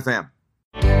 99.1 FM.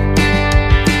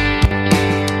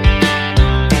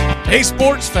 Hey,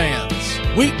 sports fans.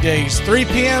 Weekdays, 3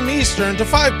 p.m. Eastern to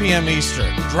 5 p.m.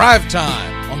 Eastern. Drive time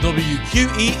on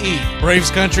WQEE. Braves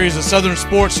Country is a Southern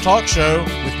sports talk show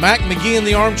with Mac McGee and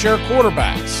the Armchair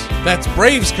Quarterbacks. That's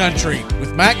Braves Country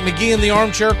with Mac McGee and the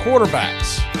Armchair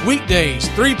Quarterbacks. Weekdays,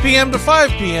 3 p.m. to 5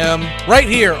 p.m. right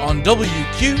here on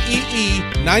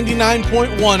WQEE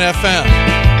 99.1 FM.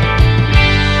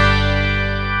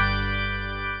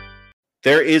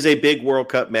 There is a big World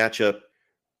Cup matchup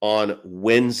on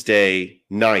Wednesday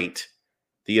night.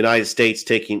 The United States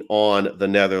taking on the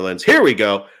Netherlands. Here we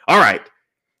go. All right.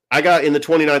 I got in the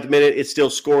 29th minute, it's still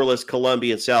scoreless,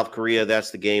 Colombia and South Korea.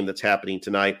 That's the game that's happening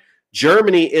tonight.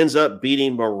 Germany ends up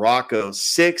beating Morocco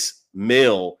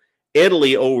 6-0.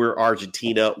 Italy over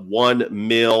Argentina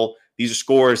 1-0. These are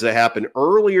scores that happened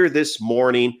earlier this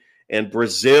morning. And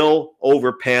Brazil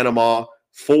over Panama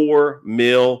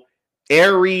 4-0.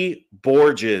 Ari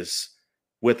Borges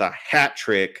with a hat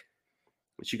trick,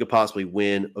 which you could possibly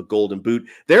win a Golden Boot.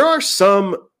 There are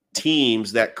some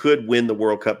teams that could win the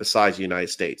World Cup besides the United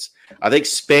States. I think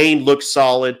Spain looks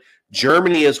solid.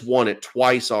 Germany has won it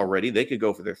twice already. They could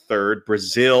go for their third.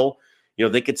 Brazil,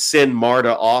 they could send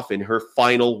Marta off in her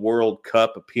final World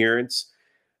Cup appearance.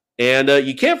 And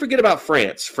you can't forget about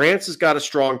France. France has got a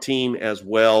strong team as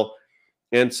well.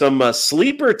 And some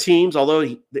sleeper teams,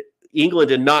 although England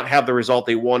did not have the result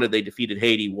they wanted. They defeated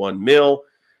Haiti 1-0.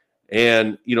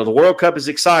 And, the World Cup is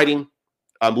exciting.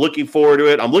 I'm looking forward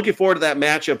to it. I'm looking forward to that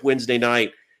matchup Wednesday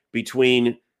night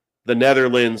between the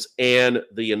Netherlands and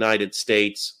the United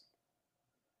States.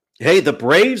 Hey, the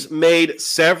Braves made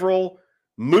several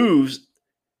moves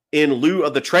in lieu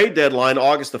of the trade deadline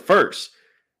August the 1st.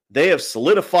 They have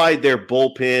solidified their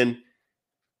bullpen.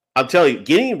 I'm telling you,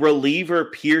 getting reliever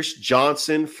Pierce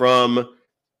Johnson from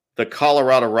the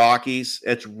Colorado Rockies,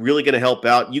 it's really going to help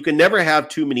out. You can never have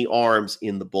too many arms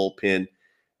in the bullpen.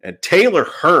 And Taylor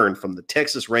Hearn from the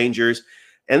Texas Rangers.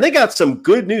 And they got some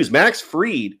good news. Max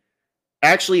Fried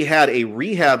actually had a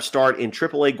rehab start in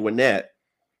AAA Gwinnett.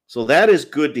 So that is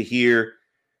good to hear.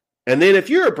 And then if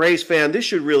you're a Braves fan, this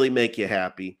should really make you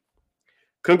happy.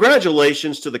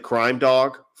 Congratulations to the crime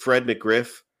dog, Fred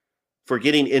McGriff, for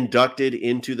getting inducted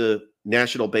into the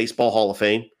National Baseball Hall of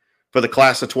Fame for the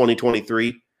class of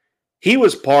 2023. He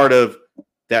was part of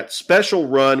that special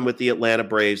run with the Atlanta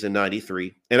Braves in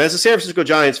 93. And as a San Francisco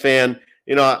Giants fan,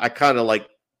 I kind of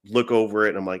look over it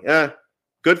and I'm like,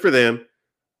 good for them.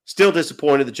 Still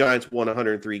disappointed the Giants won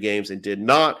 103 games and did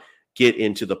not get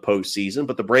into the postseason,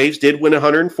 but the Braves did win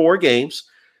 104 games.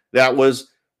 That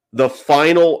was the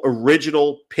final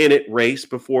original pennant race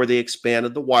before they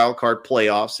expanded the wild card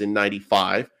playoffs in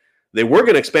 95. They were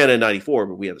going to expand in 94,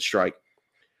 but we had the strike.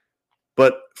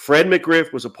 But Fred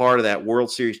McGriff was a part of that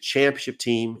World Series championship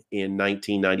team in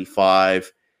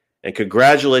 1995. And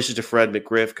congratulations to Fred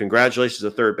McGriff. Congratulations to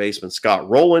third baseman Scott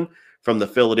Rowland from the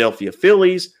Philadelphia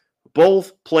Phillies.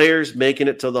 Both players making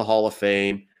it to the Hall of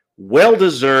Fame.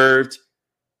 Well-deserved.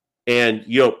 And,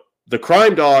 the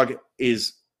Crime Dog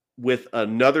is with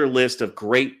another list of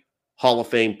great Hall of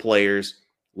Fame players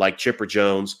like Chipper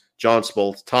Jones, John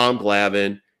Smoltz, Tom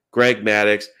Glavine, Greg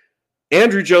Maddux.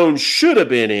 Andrew Jones should have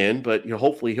been in, but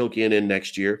hopefully he'll get in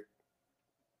next year.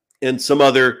 And some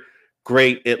other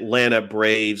great Atlanta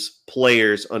Braves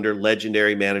players under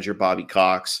legendary manager Bobby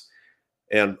Cox.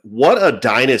 And what a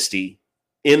dynasty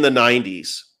in the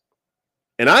 90s.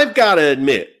 And I've got to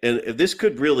admit, and this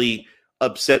could really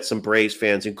upset some Braves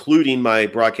fans, including my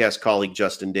broadcast colleague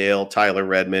Justin Dale, Tyler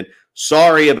Redmond.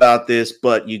 Sorry about this,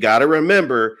 but you got to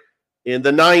remember, in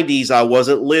the 90s, I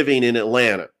wasn't living in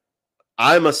Atlanta.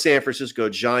 I'm a San Francisco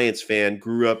Giants fan,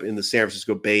 grew up in the San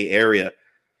Francisco Bay Area.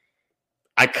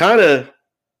 I kind of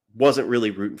wasn't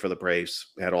really rooting for the Braves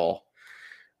at all.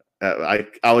 I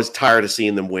was tired of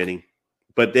seeing them winning.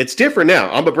 But it's different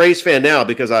now. I'm a Braves fan now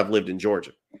because I've lived in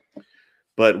Georgia.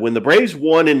 But when the Braves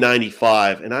won in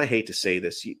 95, and I hate to say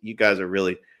this, you guys are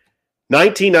really –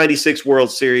 1996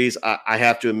 World Series, I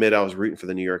have to admit I was rooting for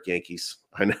the New York Yankees.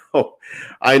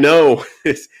 I know.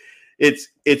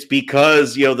 It's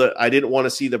because, I didn't want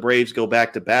to see the Braves go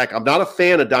back-to-back. I'm not a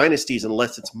fan of dynasties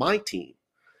unless it's my team.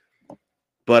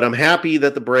 But I'm happy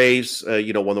that the Braves,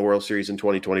 won the World Series in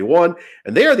 2021.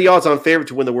 And they are the odds-on favorite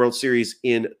to win the World Series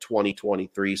in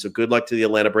 2023. So good luck to the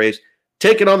Atlanta Braves.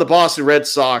 Taking on the Boston Red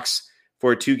Sox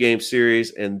for a 2-game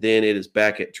series. And then it is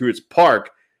back at Truist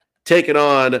Park, taking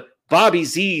on Bobby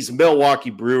Z's Milwaukee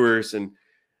Brewers. And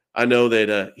I know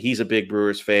that he's a big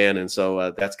Brewers fan. And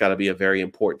so that's got to be a very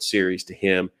important series to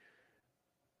him.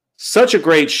 Such a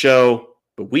great show,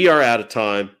 but we are out of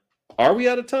time. Are we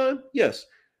out of time? Yes.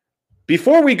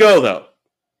 Before we go, though,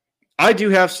 I do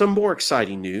have some more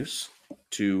exciting news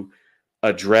to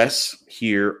address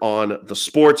here on the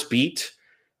Sports Beat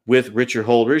with Richard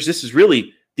Holdridge. This is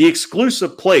really the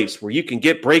exclusive place where you can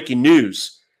get breaking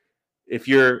news if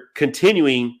you're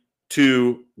continuing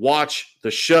to watch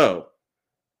the show.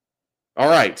 All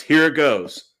right, here it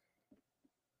goes.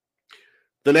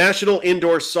 The National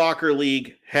Indoor Soccer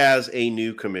League has a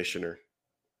new commissioner.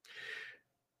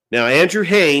 Now, Andrew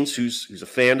Haynes, who's a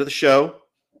fan of the show,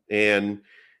 and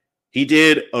he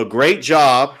did a great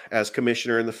job as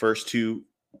commissioner in the first 2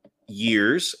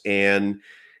 years, and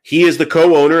he is the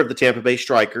co-owner of the Tampa Bay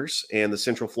Strikers and the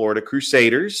Central Florida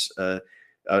Crusaders, an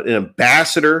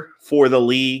ambassador for the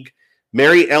league.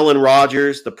 Mary Ellen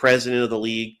Rogers, the president of the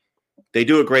league, they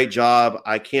do a great job.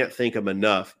 I can't thank them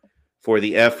enough for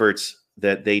the efforts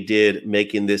that they did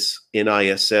making this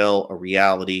NISL a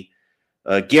reality.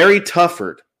 Gary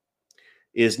Tufford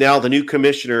is now the new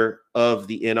commissioner of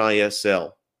the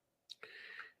NISL.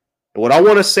 And what I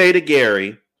want to say to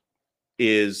Gary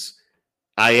is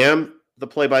I am the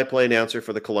play-by-play announcer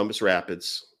for the Columbus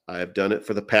Rapids. I have done it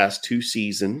for the past 2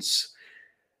 seasons.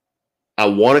 I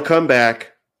want to come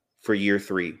back for year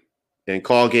 3 and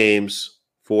call games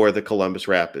for the Columbus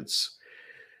Rapids.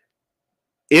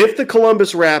 If the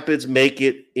Columbus Rapids make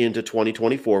it into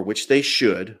 2024, which they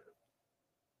should,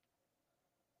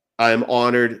 I'm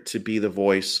honored to be the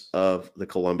voice of the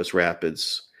Columbus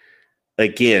Rapids.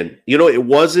 Again, it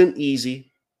wasn't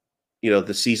easy.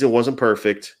 The season wasn't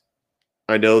perfect.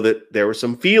 I know that there were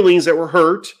some feelings that were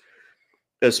hurt,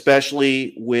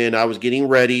 especially when I was getting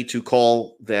ready to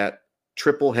call that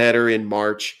triple header in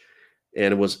March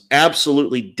and was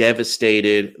absolutely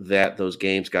devastated that those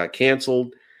games got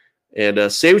canceled.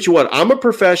 And say what you want. I'm a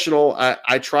professional.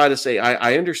 I try to say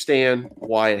I understand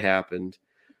why it happened,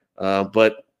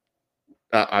 but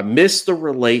I miss the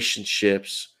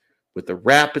relationships with the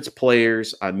Rapids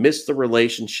players. I miss the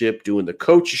relationship doing the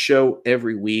coaches show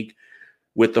every week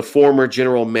with the former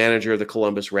general manager of the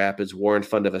Columbus Rapids, Warren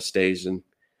Fundavestesen.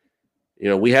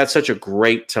 We had such a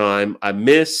great time. I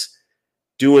miss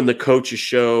doing the coaches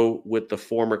show with the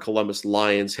former Columbus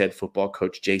Lions head football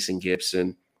coach, Jason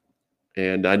Gibson.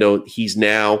 And I know he's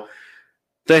now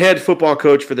the head football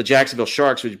coach for the Jacksonville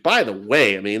Sharks, which, by the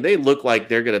way, they look like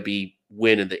they're going to be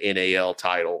winning the NAL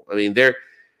title.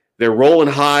 They're rolling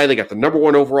high. They got the number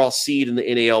 1 overall seed in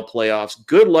the NAL playoffs.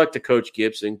 Good luck to Coach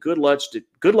Gibson. Good luck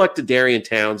to Darian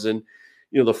Townsend,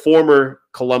 the former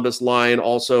Columbus Lion,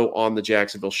 also on the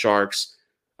Jacksonville Sharks.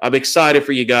 I'm excited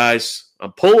for you guys.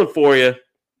 I'm pulling for you,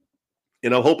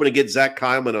 and I'm hoping to get Zach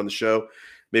Kyman on the show.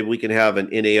 Maybe we can have an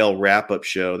NAL wrap-up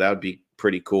show. That would be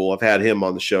pretty cool. I've had him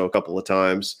on the show a couple of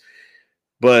times.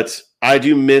 But I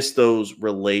do miss those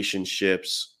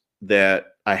relationships that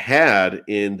I had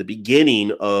in the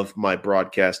beginning of my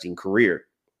broadcasting career.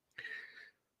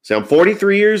 So I'm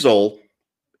 43 years old,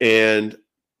 and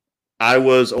I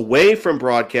was away from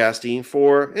broadcasting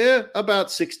for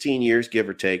about 16 years, give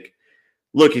or take.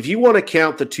 Look, if you want to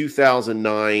count the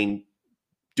 2009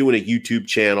 doing a YouTube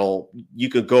channel, you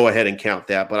could go ahead and count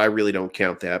that, but I really don't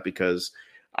count that because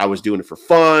I was doing it for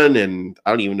fun, and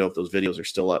I don't even know if those videos are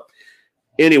still up.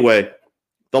 Anyway,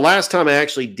 the last time I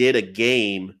actually did a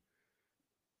game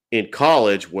in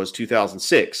college was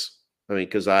 2006. I mean,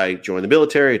 because I joined the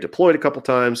military, deployed a couple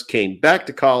times, came back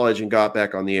to college, and got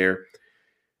back on the air.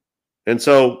 And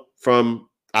so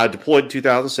I deployed in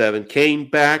 2007, came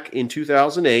back in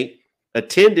 2008,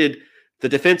 attended the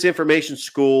Defense Information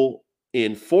School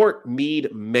in Fort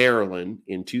Meade, Maryland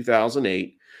in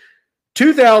 2008.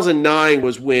 2009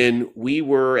 was when we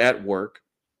were at work,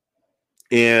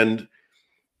 and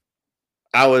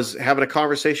I was having a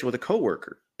conversation with a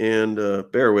coworker. And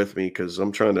bear with me because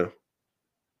I'm trying to...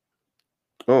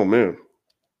 Oh, man.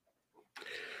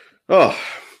 Oh,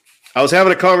 I was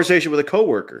having a conversation with a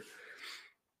coworker.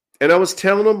 And I was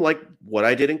telling him like what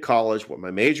I did in college, what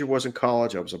my major was in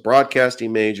college. I was a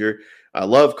broadcasting major. I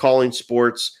love calling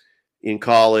sports in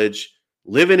college.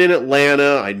 Living in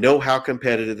Atlanta, I know how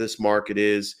competitive this market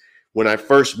is. When I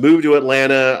first moved to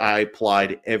Atlanta, I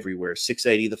applied everywhere.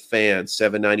 680 The Fan,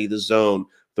 790 The Zone,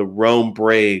 the Rome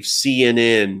Braves,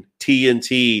 CNN,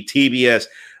 TNT, TBS.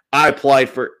 I applied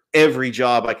for every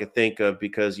job I could think of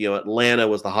because, Atlanta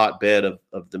was the hotbed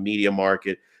of the media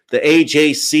market. The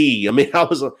AJC. I mean,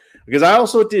 because I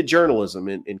also did journalism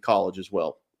in college as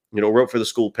well. Wrote for the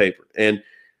school paper. And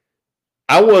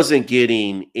I wasn't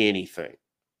getting anything.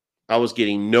 I was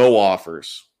getting no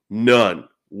offers, none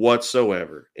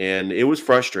whatsoever. And it was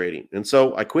frustrating. And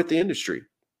so I quit the industry.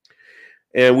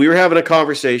 And we were having a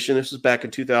conversation. This was back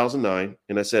in 2009.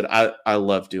 And I said, I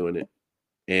love doing it.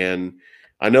 And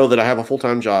I know that I have a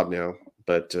full-time job now,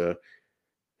 but,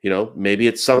 maybe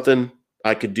it's something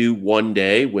I could do one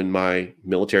day when my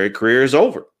military career is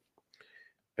over.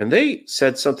 And they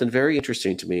said something very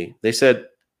interesting to me. They said,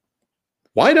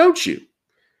 why don't you?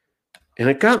 And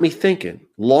it got me thinking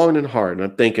long and hard. And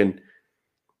I'm thinking,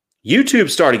 YouTube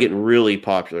started getting really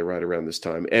popular right around this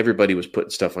time. Everybody was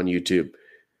putting stuff on YouTube.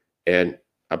 And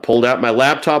I pulled out my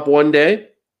laptop one day.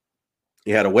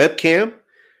 It had a webcam.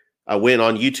 I went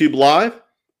on YouTube Live.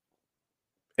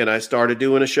 And I started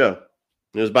doing a show.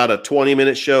 It was about a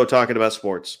 20-minute show talking about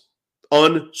sports.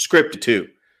 Unscripted, too.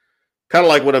 Kind of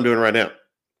like what I'm doing right now.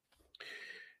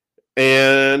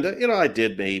 And, I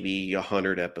did maybe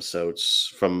 100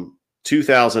 episodes from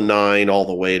 2009 all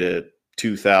the way to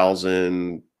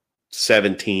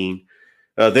 2017.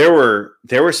 There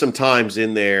were some times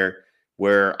in there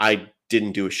where I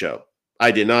didn't do a show.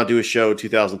 I did not do a show in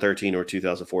 2013 or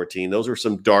 2014. Those were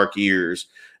some dark years,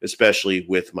 especially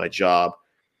with my job.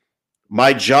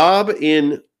 My job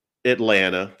in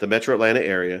Atlanta, the metro Atlanta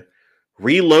area,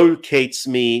 relocates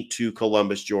me to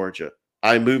Columbus, Georgia.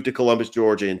 I moved to Columbus,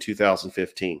 Georgia in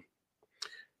 2015.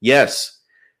 Yes,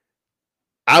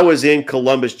 I was in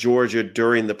Columbus, Georgia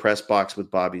during the Press Box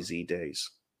with Bobby Z days.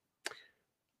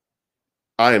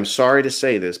 I am sorry to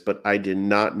say this, but I did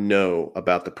not know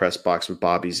about the Press Box with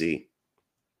Bobby Z.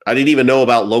 I didn't even know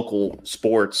about local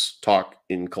sports talk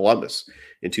in Columbus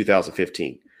in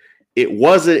 2015. It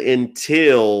wasn't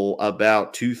until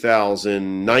about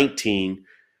 2019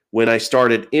 when I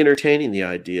started entertaining the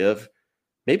idea of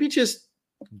maybe just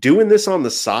doing this on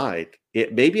the side,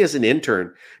 maybe as an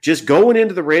intern, just going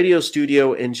into the radio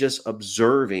studio and just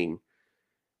observing.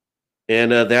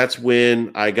 And that's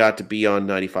when I got to be on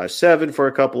 95.7 for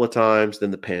a couple of times.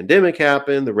 Then the pandemic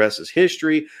happened. The rest is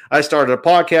history. I started a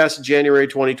podcast in January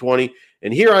 2020,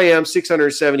 and here I am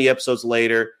 670 episodes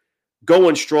later,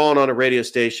 going strong on a radio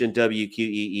station,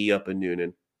 WQEE up in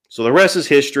Noonan. So the rest is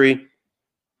history,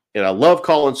 and I love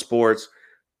calling sports.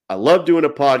 I love doing a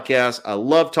podcast. I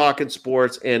love talking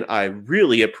sports, and I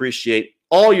really appreciate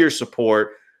all your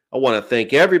support. I want to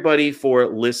thank everybody for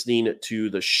listening to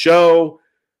the show.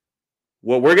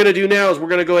 What we're going to do now is we're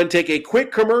going to go ahead and take a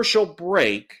quick commercial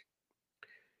break,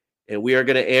 and we are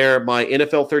going to air my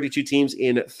NFL 32 teams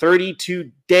in 32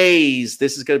 days.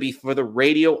 This is going to be for the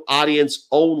radio audience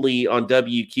only on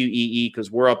WQEE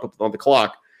because we're up on the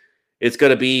clock. It's going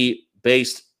to be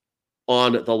based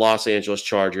on the Los Angeles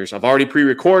Chargers. I've already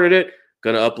pre-recorded it,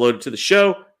 going to upload it to the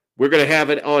show. We're going to have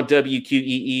it on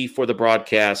WQEE for the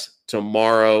broadcast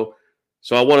tomorrow.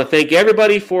 So I want to thank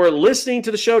everybody for listening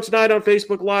to the show tonight on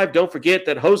Facebook Live. Don't forget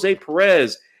that Jose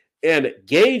Perez and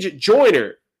Gage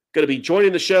Joyner going to be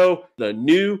joining the show, the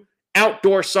new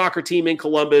outdoor soccer team in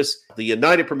Columbus, the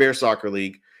United Premier Soccer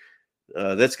League.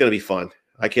 That's going to be fun.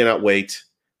 I cannot wait.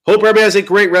 Hope everybody has a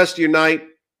great rest of your night.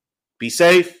 Be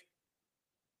safe.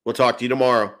 We'll talk to you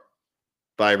tomorrow.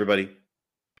 Bye, everybody.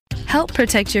 Help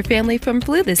protect your family from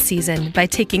flu this season by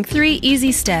taking 3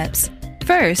 easy steps.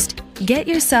 First, get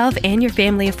yourself and your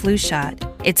family a flu shot.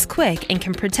 It's quick and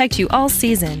can protect you all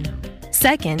season.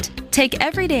 Second, take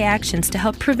everyday actions to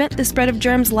help prevent the spread of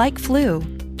germs like flu.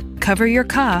 Cover your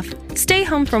cough, stay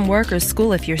home from work or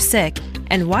school if you're sick,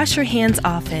 and wash your hands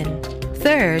often.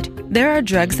 Third, there are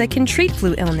drugs that can treat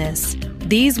flu illness.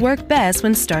 These work best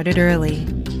when started early.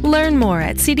 Learn more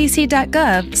at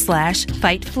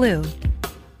cdc.gov/fightflu.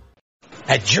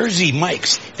 At Jersey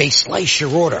Mike's, they slice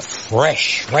your order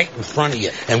fresh right in front of you.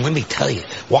 And let me tell you,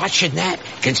 watching that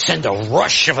can send a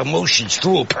rush of emotions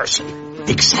through a person.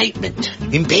 Excitement,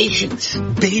 impatience,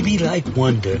 baby-like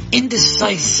wonder,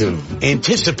 indecisive,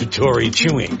 anticipatory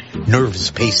chewing, nerves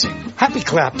pacing, happy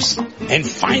claps, and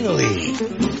finally,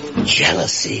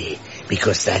 jealousy,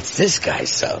 because that's this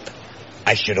guy's sub.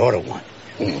 I should order one.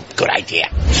 Good idea.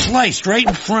 Sliced right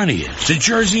in front of you. It's a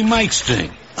Jersey Mike's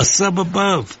thing. A sub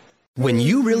above. When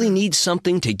you really need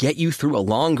something to get you through a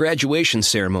long graduation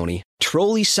ceremony,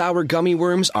 Trolley Sour Gummy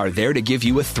Worms are there to give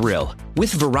you a thrill.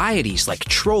 With varieties like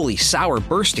Trolley Sour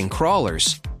Bursting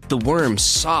Crawlers, the worm's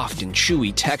soft and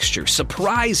chewy texture,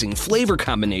 surprising flavor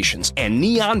combinations, and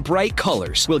neon bright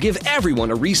colors will give everyone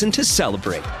a reason to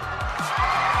celebrate.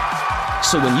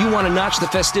 So when you want to notch the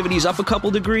festivities up a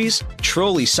couple degrees,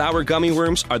 Trolley Sour Gummy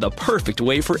Worms are the perfect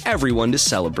way for everyone to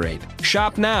celebrate.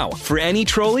 Shop now for any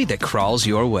trolley that crawls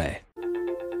your way.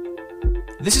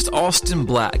 This is Austin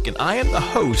Black, and I am the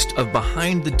host of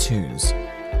Behind the Tunes.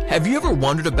 Have you ever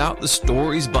wondered about the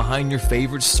stories behind your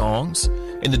favorite songs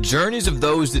and the journeys of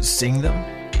those that sing them?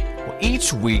 Well,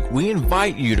 each week, we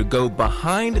invite you to go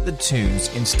behind the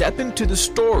tunes and step into the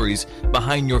stories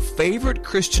behind your favorite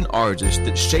Christian artists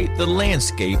that shape the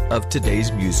landscape of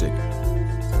today's music.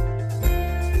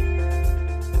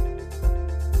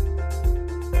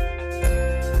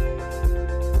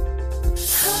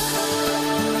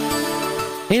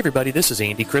 Hey everybody, this is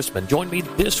Andy Christman. Join me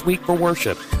this week for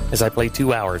worship as I play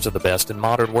 2 hours of the best in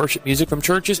modern worship music from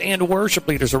churches and worship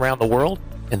leaders around the world.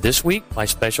 And this week, my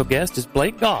special guest is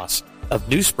Blake Goss of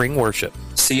New Spring Worship.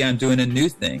 See, I'm doing a new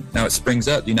thing. Now it springs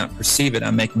up. Do you not perceive it?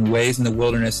 I'm making ways in the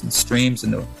wilderness and streams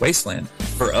in the wasteland.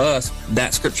 For us,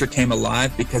 that scripture came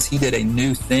alive because he did a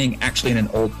new thing actually in an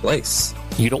old place.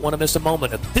 You don't want to miss a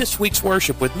moment of this week's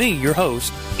worship with me, your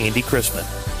host, Andy Christman.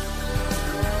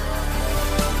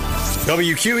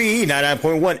 WQEE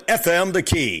 99.1 FM The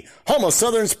Key, home of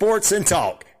Southern Sports and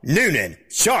Talk. Noonan,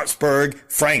 Sharpsburg,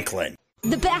 Franklin.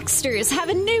 The Baxters have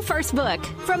a new first book.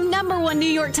 From #1 New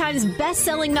York Times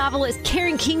best-selling novelist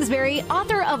Karen Kingsbury,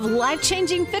 author of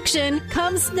life-changing fiction,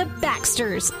 comes The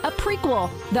Baxters, a prequel,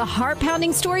 the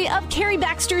heart-pounding story of Carrie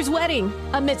Baxter's wedding.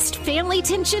 Amidst family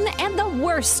tension and the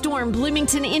worst storm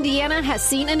Bloomington, Indiana has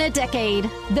seen in a decade.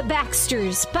 The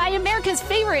Baxters, by America's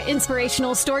favorite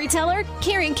inspirational storyteller,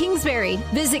 Karen Kingsbury.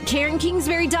 Visit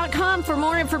KarenKingsbury.com for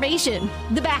more information.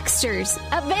 The Baxters,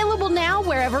 available now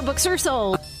wherever books are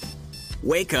sold.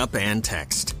 Wake up and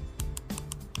text.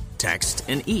 Text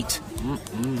and eat.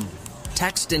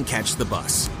 Text and catch the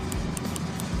bus.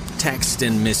 Text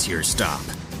and miss your stop.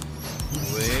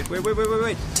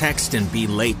 Wait. Text and be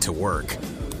late to work.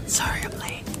 Sorry, I'm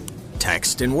late.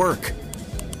 Text and work.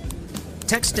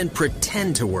 Text and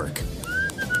pretend to work.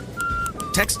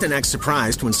 Text and act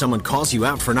surprised when someone calls you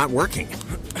out for not working.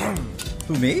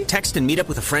 Who, me? Text and meet up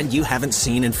with a friend you haven't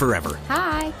seen in forever.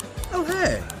 Hi. Oh,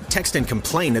 hey. Text and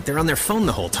complain that they're on their phone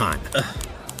the whole time.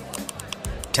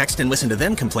 Text and listen to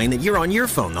them complain that you're on your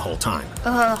phone the whole time.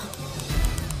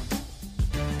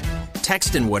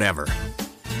 Text and whatever.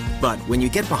 But when you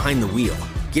get behind the wheel,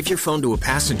 give your phone to a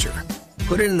passenger.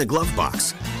 Put it in the glove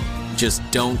box. Just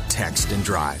don't text and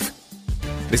drive.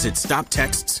 Visit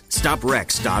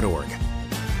StopTextsStopWrecks.org.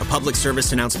 A public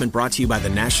service announcement brought to you by the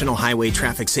National Highway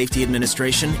Traffic Safety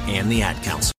Administration and the Ad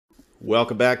Council.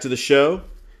 Welcome back to the show.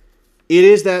 It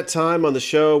is that time on the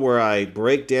show where I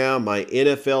break down my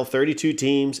NFL 32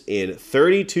 teams in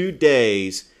 32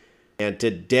 days. And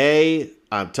today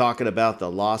I'm talking about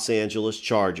the Los Angeles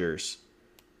Chargers.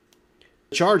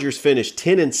 The Chargers finished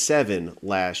 10-7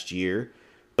 last year,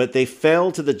 but they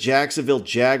fell to the Jacksonville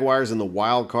Jaguars in the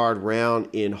wild card round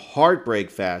in heartbreak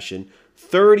fashion,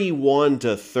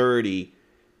 31-30.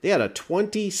 They had a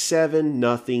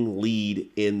 27-0 lead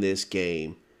in this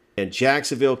game. And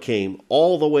Jacksonville came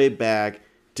all the way back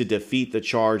to defeat the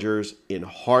Chargers in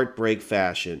heartbreak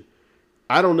fashion.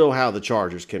 I don't know how the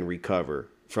Chargers can recover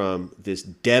from this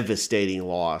devastating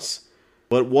loss.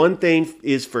 But one thing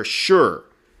is for sure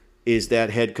is that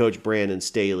head coach Brandon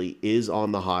Staley is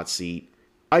on the hot seat.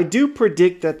 I do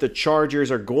predict that the Chargers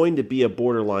are going to be a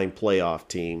borderline playoff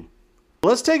team.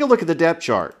 Let's take a look at the depth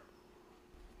chart.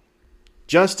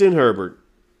 Justin Herbert.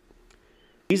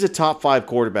 He's a top 5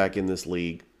 quarterback in this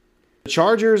league. The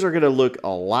Chargers are going to look a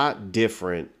lot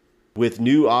different with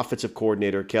new offensive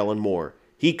coordinator Kellen Moore.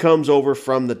 He comes over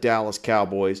from the Dallas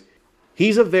Cowboys.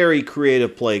 He's a very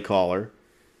creative play caller.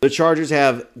 The Chargers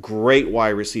have great wide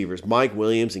receivers, Mike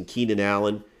Williams and Keenan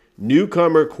Allen.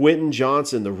 Newcomer Quentin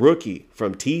Johnson, the rookie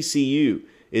from TCU,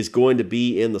 is going to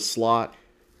be in the slot.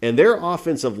 And their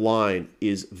offensive line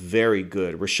is very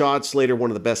good. Rashad Slater, one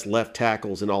of the best left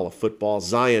tackles in all of football.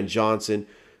 Zion Johnson,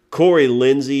 Corey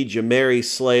Lindsey, Jamari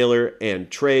Slater, and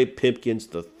Trey Pipkins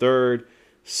III.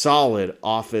 Solid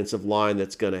offensive line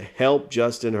that's going to help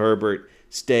Justin Herbert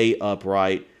stay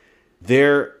upright.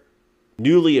 Their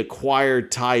newly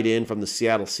acquired tight end from the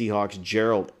Seattle Seahawks,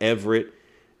 Gerald Everett,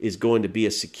 is going to be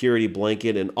a security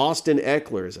blanket. And Austin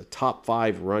Eckler is a top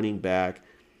 5 running back.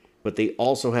 But they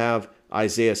also have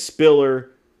Isaiah Spiller,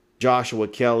 Joshua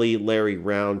Kelly, Larry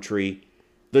Roundtree.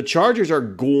 The Chargers are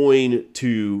going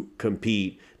to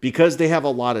compete because they have a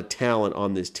lot of talent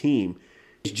on this team.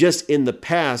 Just in the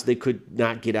past, they could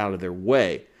not get out of their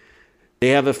way. They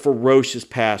have a ferocious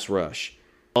pass rush.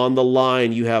 On the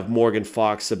line, you have Morgan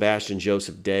Fox, Sebastian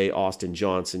Joseph Day, Austin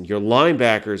Johnson. Your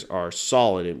linebackers are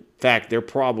solid. In fact, they're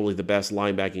probably the best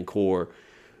linebacking core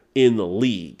in the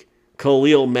league.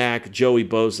 Khalil Mack, Joey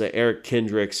Bosa, Eric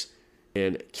Kendricks,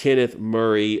 and Kenneth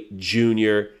Murray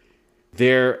Jr.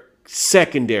 Their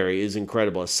secondary is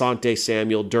incredible. Asante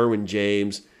Samuel, Derwin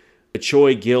James,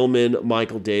 Choi Gilman,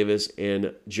 Michael Davis,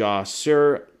 and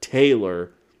Joshua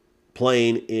Taylor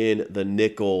playing in the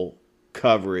nickel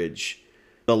coverage.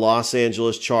 The Los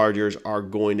Angeles Chargers are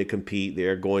going to compete.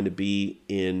 They're going to be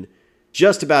in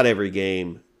just about every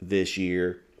game this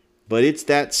year. But it's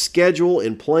that schedule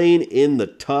and playing in the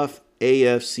tough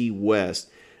AFC West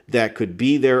that could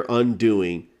be their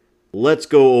undoing. Let's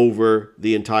go over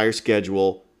the entire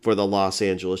schedule for the Los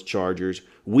Angeles Chargers.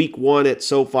 Week 1 at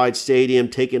SoFi Stadium,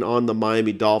 taking on the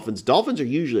Miami Dolphins. Dolphins are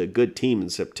usually a good team in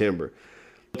September.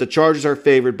 But the Chargers are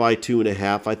favored by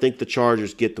 2.5. I think the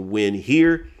Chargers get the win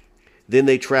here. Then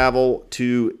they travel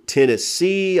to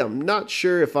Tennessee. I'm not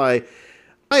sure if I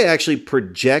actually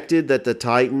projected that the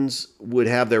Titans would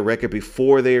have their record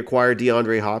before they acquired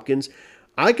DeAndre Hopkins.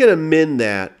 I can amend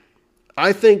that.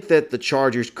 I think that the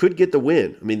Chargers could get the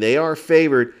win. I mean, they are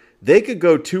favored. They could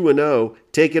go 2-0,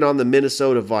 taking on the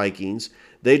Minnesota Vikings.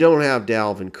 They don't have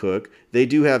Dalvin Cook. They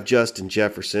do have Justin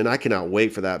Jefferson. I cannot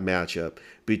wait for that matchup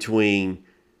between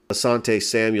Asante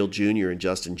Samuel Jr. and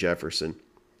Justin Jefferson.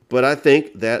 But I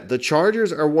think that the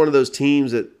Chargers are one of those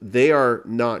teams that they are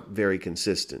not very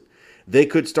consistent. They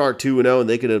could start 2-0 and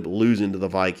they could end up losing to the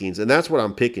Vikings. And that's what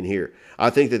I'm picking here. I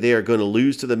think that they are going to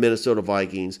lose to the Minnesota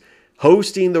Vikings.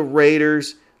 Hosting the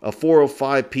Raiders, a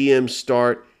 4:05 p.m.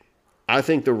 start. I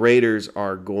think the Raiders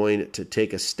are going to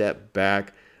take a step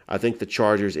back. I think the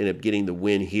Chargers end up getting the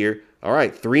win here. All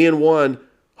right, 3-1.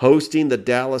 Hosting the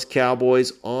Dallas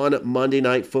Cowboys on Monday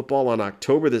Night Football on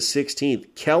October the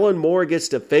 16th. Kellen Moore gets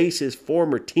to face his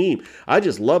former team. I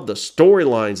just love the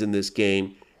storylines in this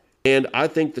game. And I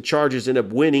think the Chargers end up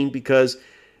winning because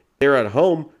they're at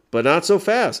home, but not so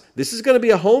fast. This is going to be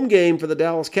a home game for the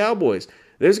Dallas Cowboys.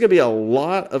 There's going to be a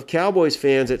lot of Cowboys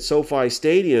fans at SoFi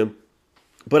Stadium,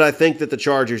 but I think that the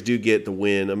Chargers do get the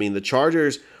win. I mean, the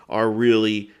Chargers are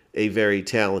really a very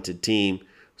talented team.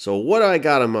 So what do I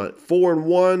got them at?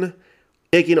 4-1,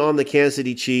 taking on the Kansas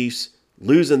City Chiefs,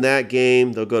 losing that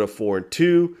game. They'll go to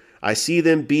 4-2. I see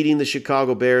them beating the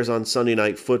Chicago Bears on Sunday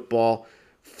Night Football,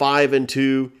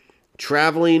 5-2,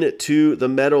 traveling to the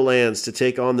Meadowlands to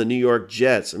take on the New York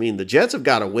Jets. I mean, the Jets have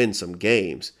got to win some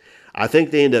games. I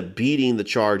think they end up beating the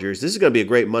Chargers. This is going to be a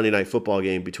great Monday Night Football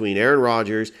game between Aaron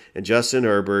Rodgers and Justin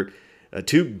Herbert,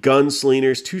 two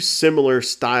gunslingers, two similar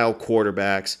style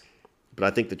quarterbacks. But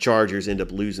I think the Chargers end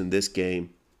up losing this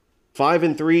game.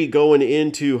 5-3 going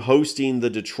into hosting the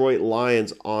Detroit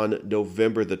Lions on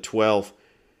November the 12th.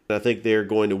 And I think they're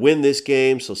going to win this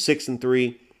game. So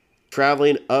 6-3,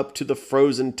 traveling up to the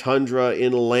frozen tundra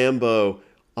in Lambeau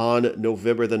on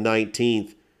November the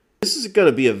 19th. This is going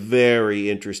to be a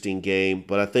very interesting game,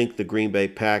 but I think the Green Bay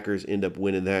Packers end up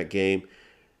winning that game.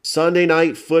 Sunday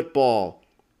Night Football.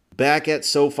 Back at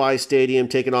SoFi Stadium,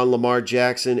 taking on Lamar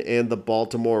Jackson and the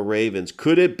Baltimore Ravens.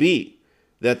 Could it be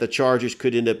that the Chargers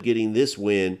could end up getting this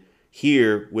win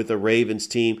here with a Ravens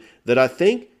team that I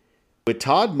think with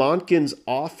Todd Monken's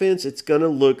offense, it's going to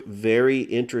look very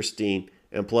interesting.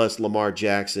 And plus, Lamar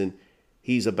Jackson,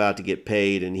 he's about to get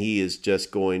paid, and he is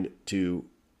just going to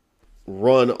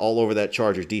run all over that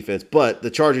Chargers defense. But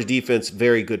the Chargers defense,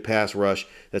 very good pass rush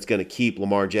that's going to keep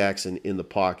Lamar Jackson in the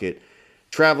pocket.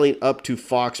 Traveling up to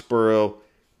Foxborough,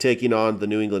 taking on the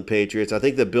New England Patriots. I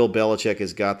think that Bill Belichick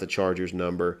has got the Chargers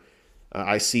number.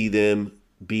 I see them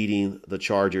beating the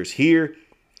Chargers here.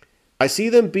 I see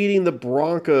them beating the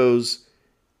Broncos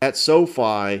at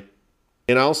SoFi,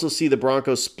 and I also see the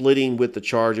Broncos splitting with the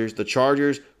Chargers. The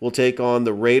Chargers will take on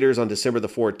the Raiders on December the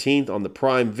 14th on the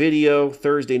Prime Video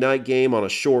Thursday night game on a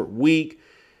short week,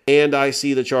 and I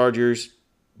see the Chargers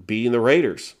beating the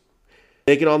Raiders.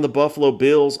 Taking on the Buffalo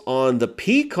Bills on the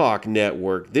Peacock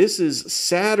Network. This is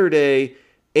Saturday,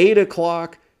 8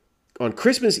 o'clock on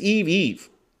Christmas Eve.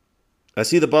 I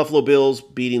see the Buffalo Bills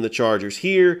beating the Chargers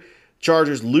here.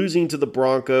 Chargers losing to the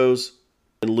Broncos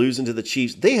and losing to the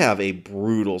Chiefs. They have a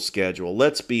brutal schedule.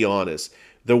 Let's be honest.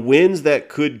 The wins that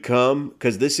could come,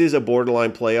 because this is a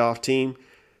borderline playoff team,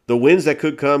 the wins that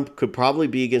could come could probably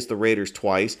be against the Raiders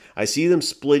twice. I see them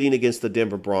splitting against the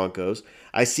Denver Broncos.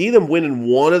 I see them winning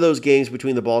one of those games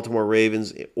between the Baltimore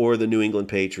Ravens or the New England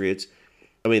Patriots.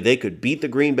 I mean, they could beat the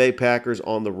Green Bay Packers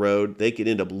on the road. They could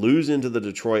end up losing to the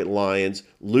Detroit Lions,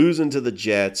 losing to the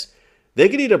Jets. They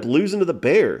could end up losing to the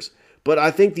Bears. But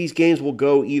I think these games will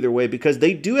go either way because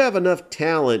they do have enough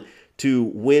talent to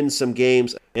win some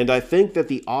games. And I think that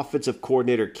the offensive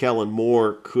coordinator, Kellen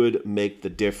Moore, could make the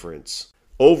difference.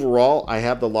 Overall, I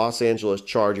have the Los Angeles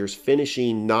Chargers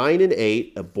finishing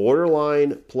 9-8, a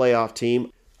borderline playoff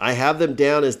team. I have them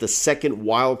down as the second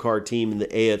wildcard team in the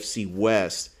AFC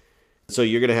West. So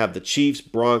you're going to have the Chiefs,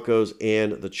 Broncos,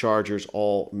 and the Chargers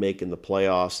all making the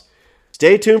playoffs.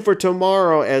 Stay tuned for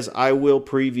tomorrow as I will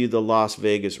preview the Las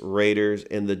Vegas Raiders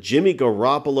and the Jimmy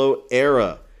Garoppolo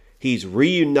era. He's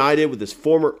reunited with his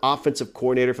former offensive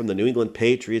coordinator from the New England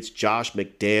Patriots, Josh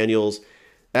McDaniels.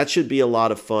 That should be a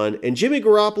lot of fun. And Jimmy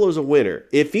Garoppolo is a winner.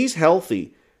 If he's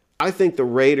healthy, I think the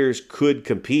Raiders could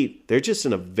compete. They're just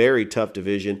in a very tough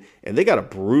division, and they got a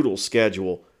brutal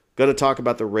schedule. Going to talk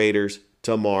about the Raiders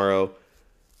tomorrow.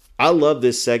 I love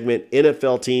this segment.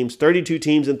 NFL teams, 32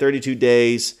 teams in 32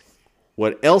 days.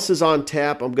 What else is on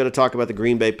tap? I'm going to talk about the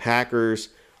Green Bay Packers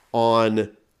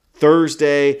on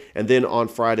Thursday, and then on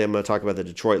Friday, I'm going to talk about the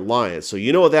Detroit Lions. So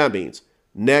you know what that means.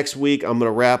 Next week, I'm going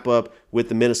to wrap up with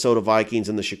the Minnesota Vikings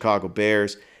and the Chicago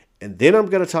Bears, and then I'm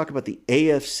going to talk about the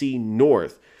AFC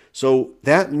North. So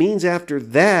that means after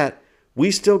that,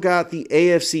 we still got the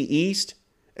AFC East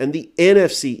and the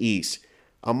NFC East.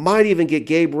 I might even get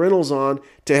Gabe Reynolds on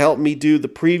to help me do the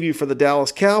preview for the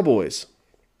Dallas Cowboys.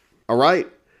 All right.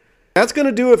 That's going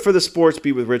to do it for the Sports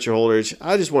Beat with Richard Holdridge.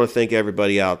 I just want to thank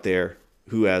everybody out there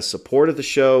who has supported the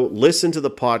show, listened to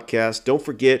the podcast. Don't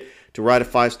forget to write a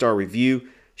 5-star review.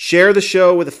 Share the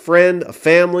show with a friend, a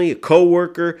family, a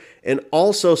coworker, and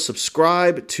also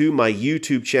subscribe to my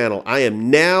YouTube channel. I am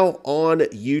now on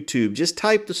YouTube. Just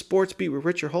type the Sports Beat with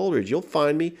Richard Holdridge. You'll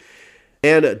find me.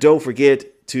 And don't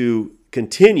forget to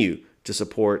continue to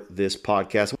support this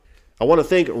podcast. I want to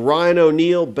thank Ryan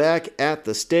O'Neill back at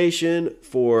the station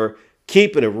for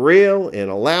keeping it real and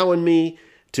allowing me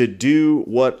to do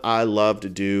what I love to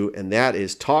do, and that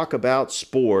is talk about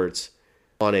sports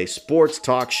on a sports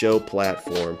talk show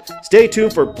platform. Stay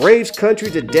tuned for Braves Country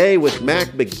Today with Mac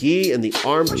McGee and the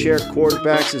Armchair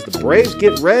Quarterbacks as the Braves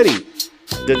get ready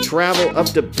to travel up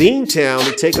to Beantown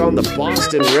to take on the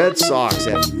Boston Red Sox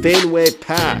at Fenway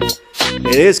Park. And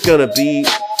it's going to be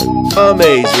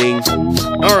amazing.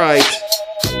 All right,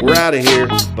 we're out of here.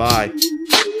 Bye.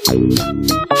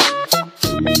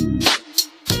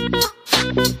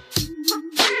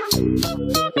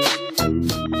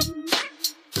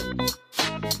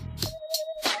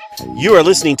 You are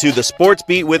listening to The Sports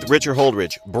Beat with Richard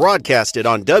Holdridge, broadcasted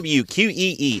on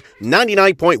WQEE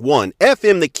 99.1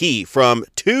 FM The Key from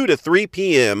 2 to 3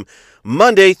 p.m.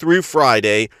 Monday through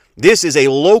Friday. This is a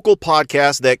local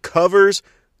podcast that covers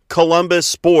Columbus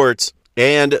sports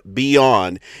and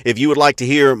beyond. If you would like to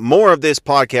hear more of this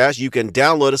podcast, you can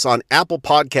download us on Apple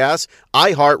Podcasts,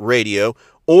 iHeartRadio,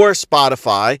 or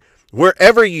Spotify,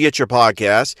 wherever you get your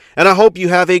podcasts. And I hope you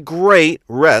have a great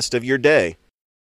rest of your day.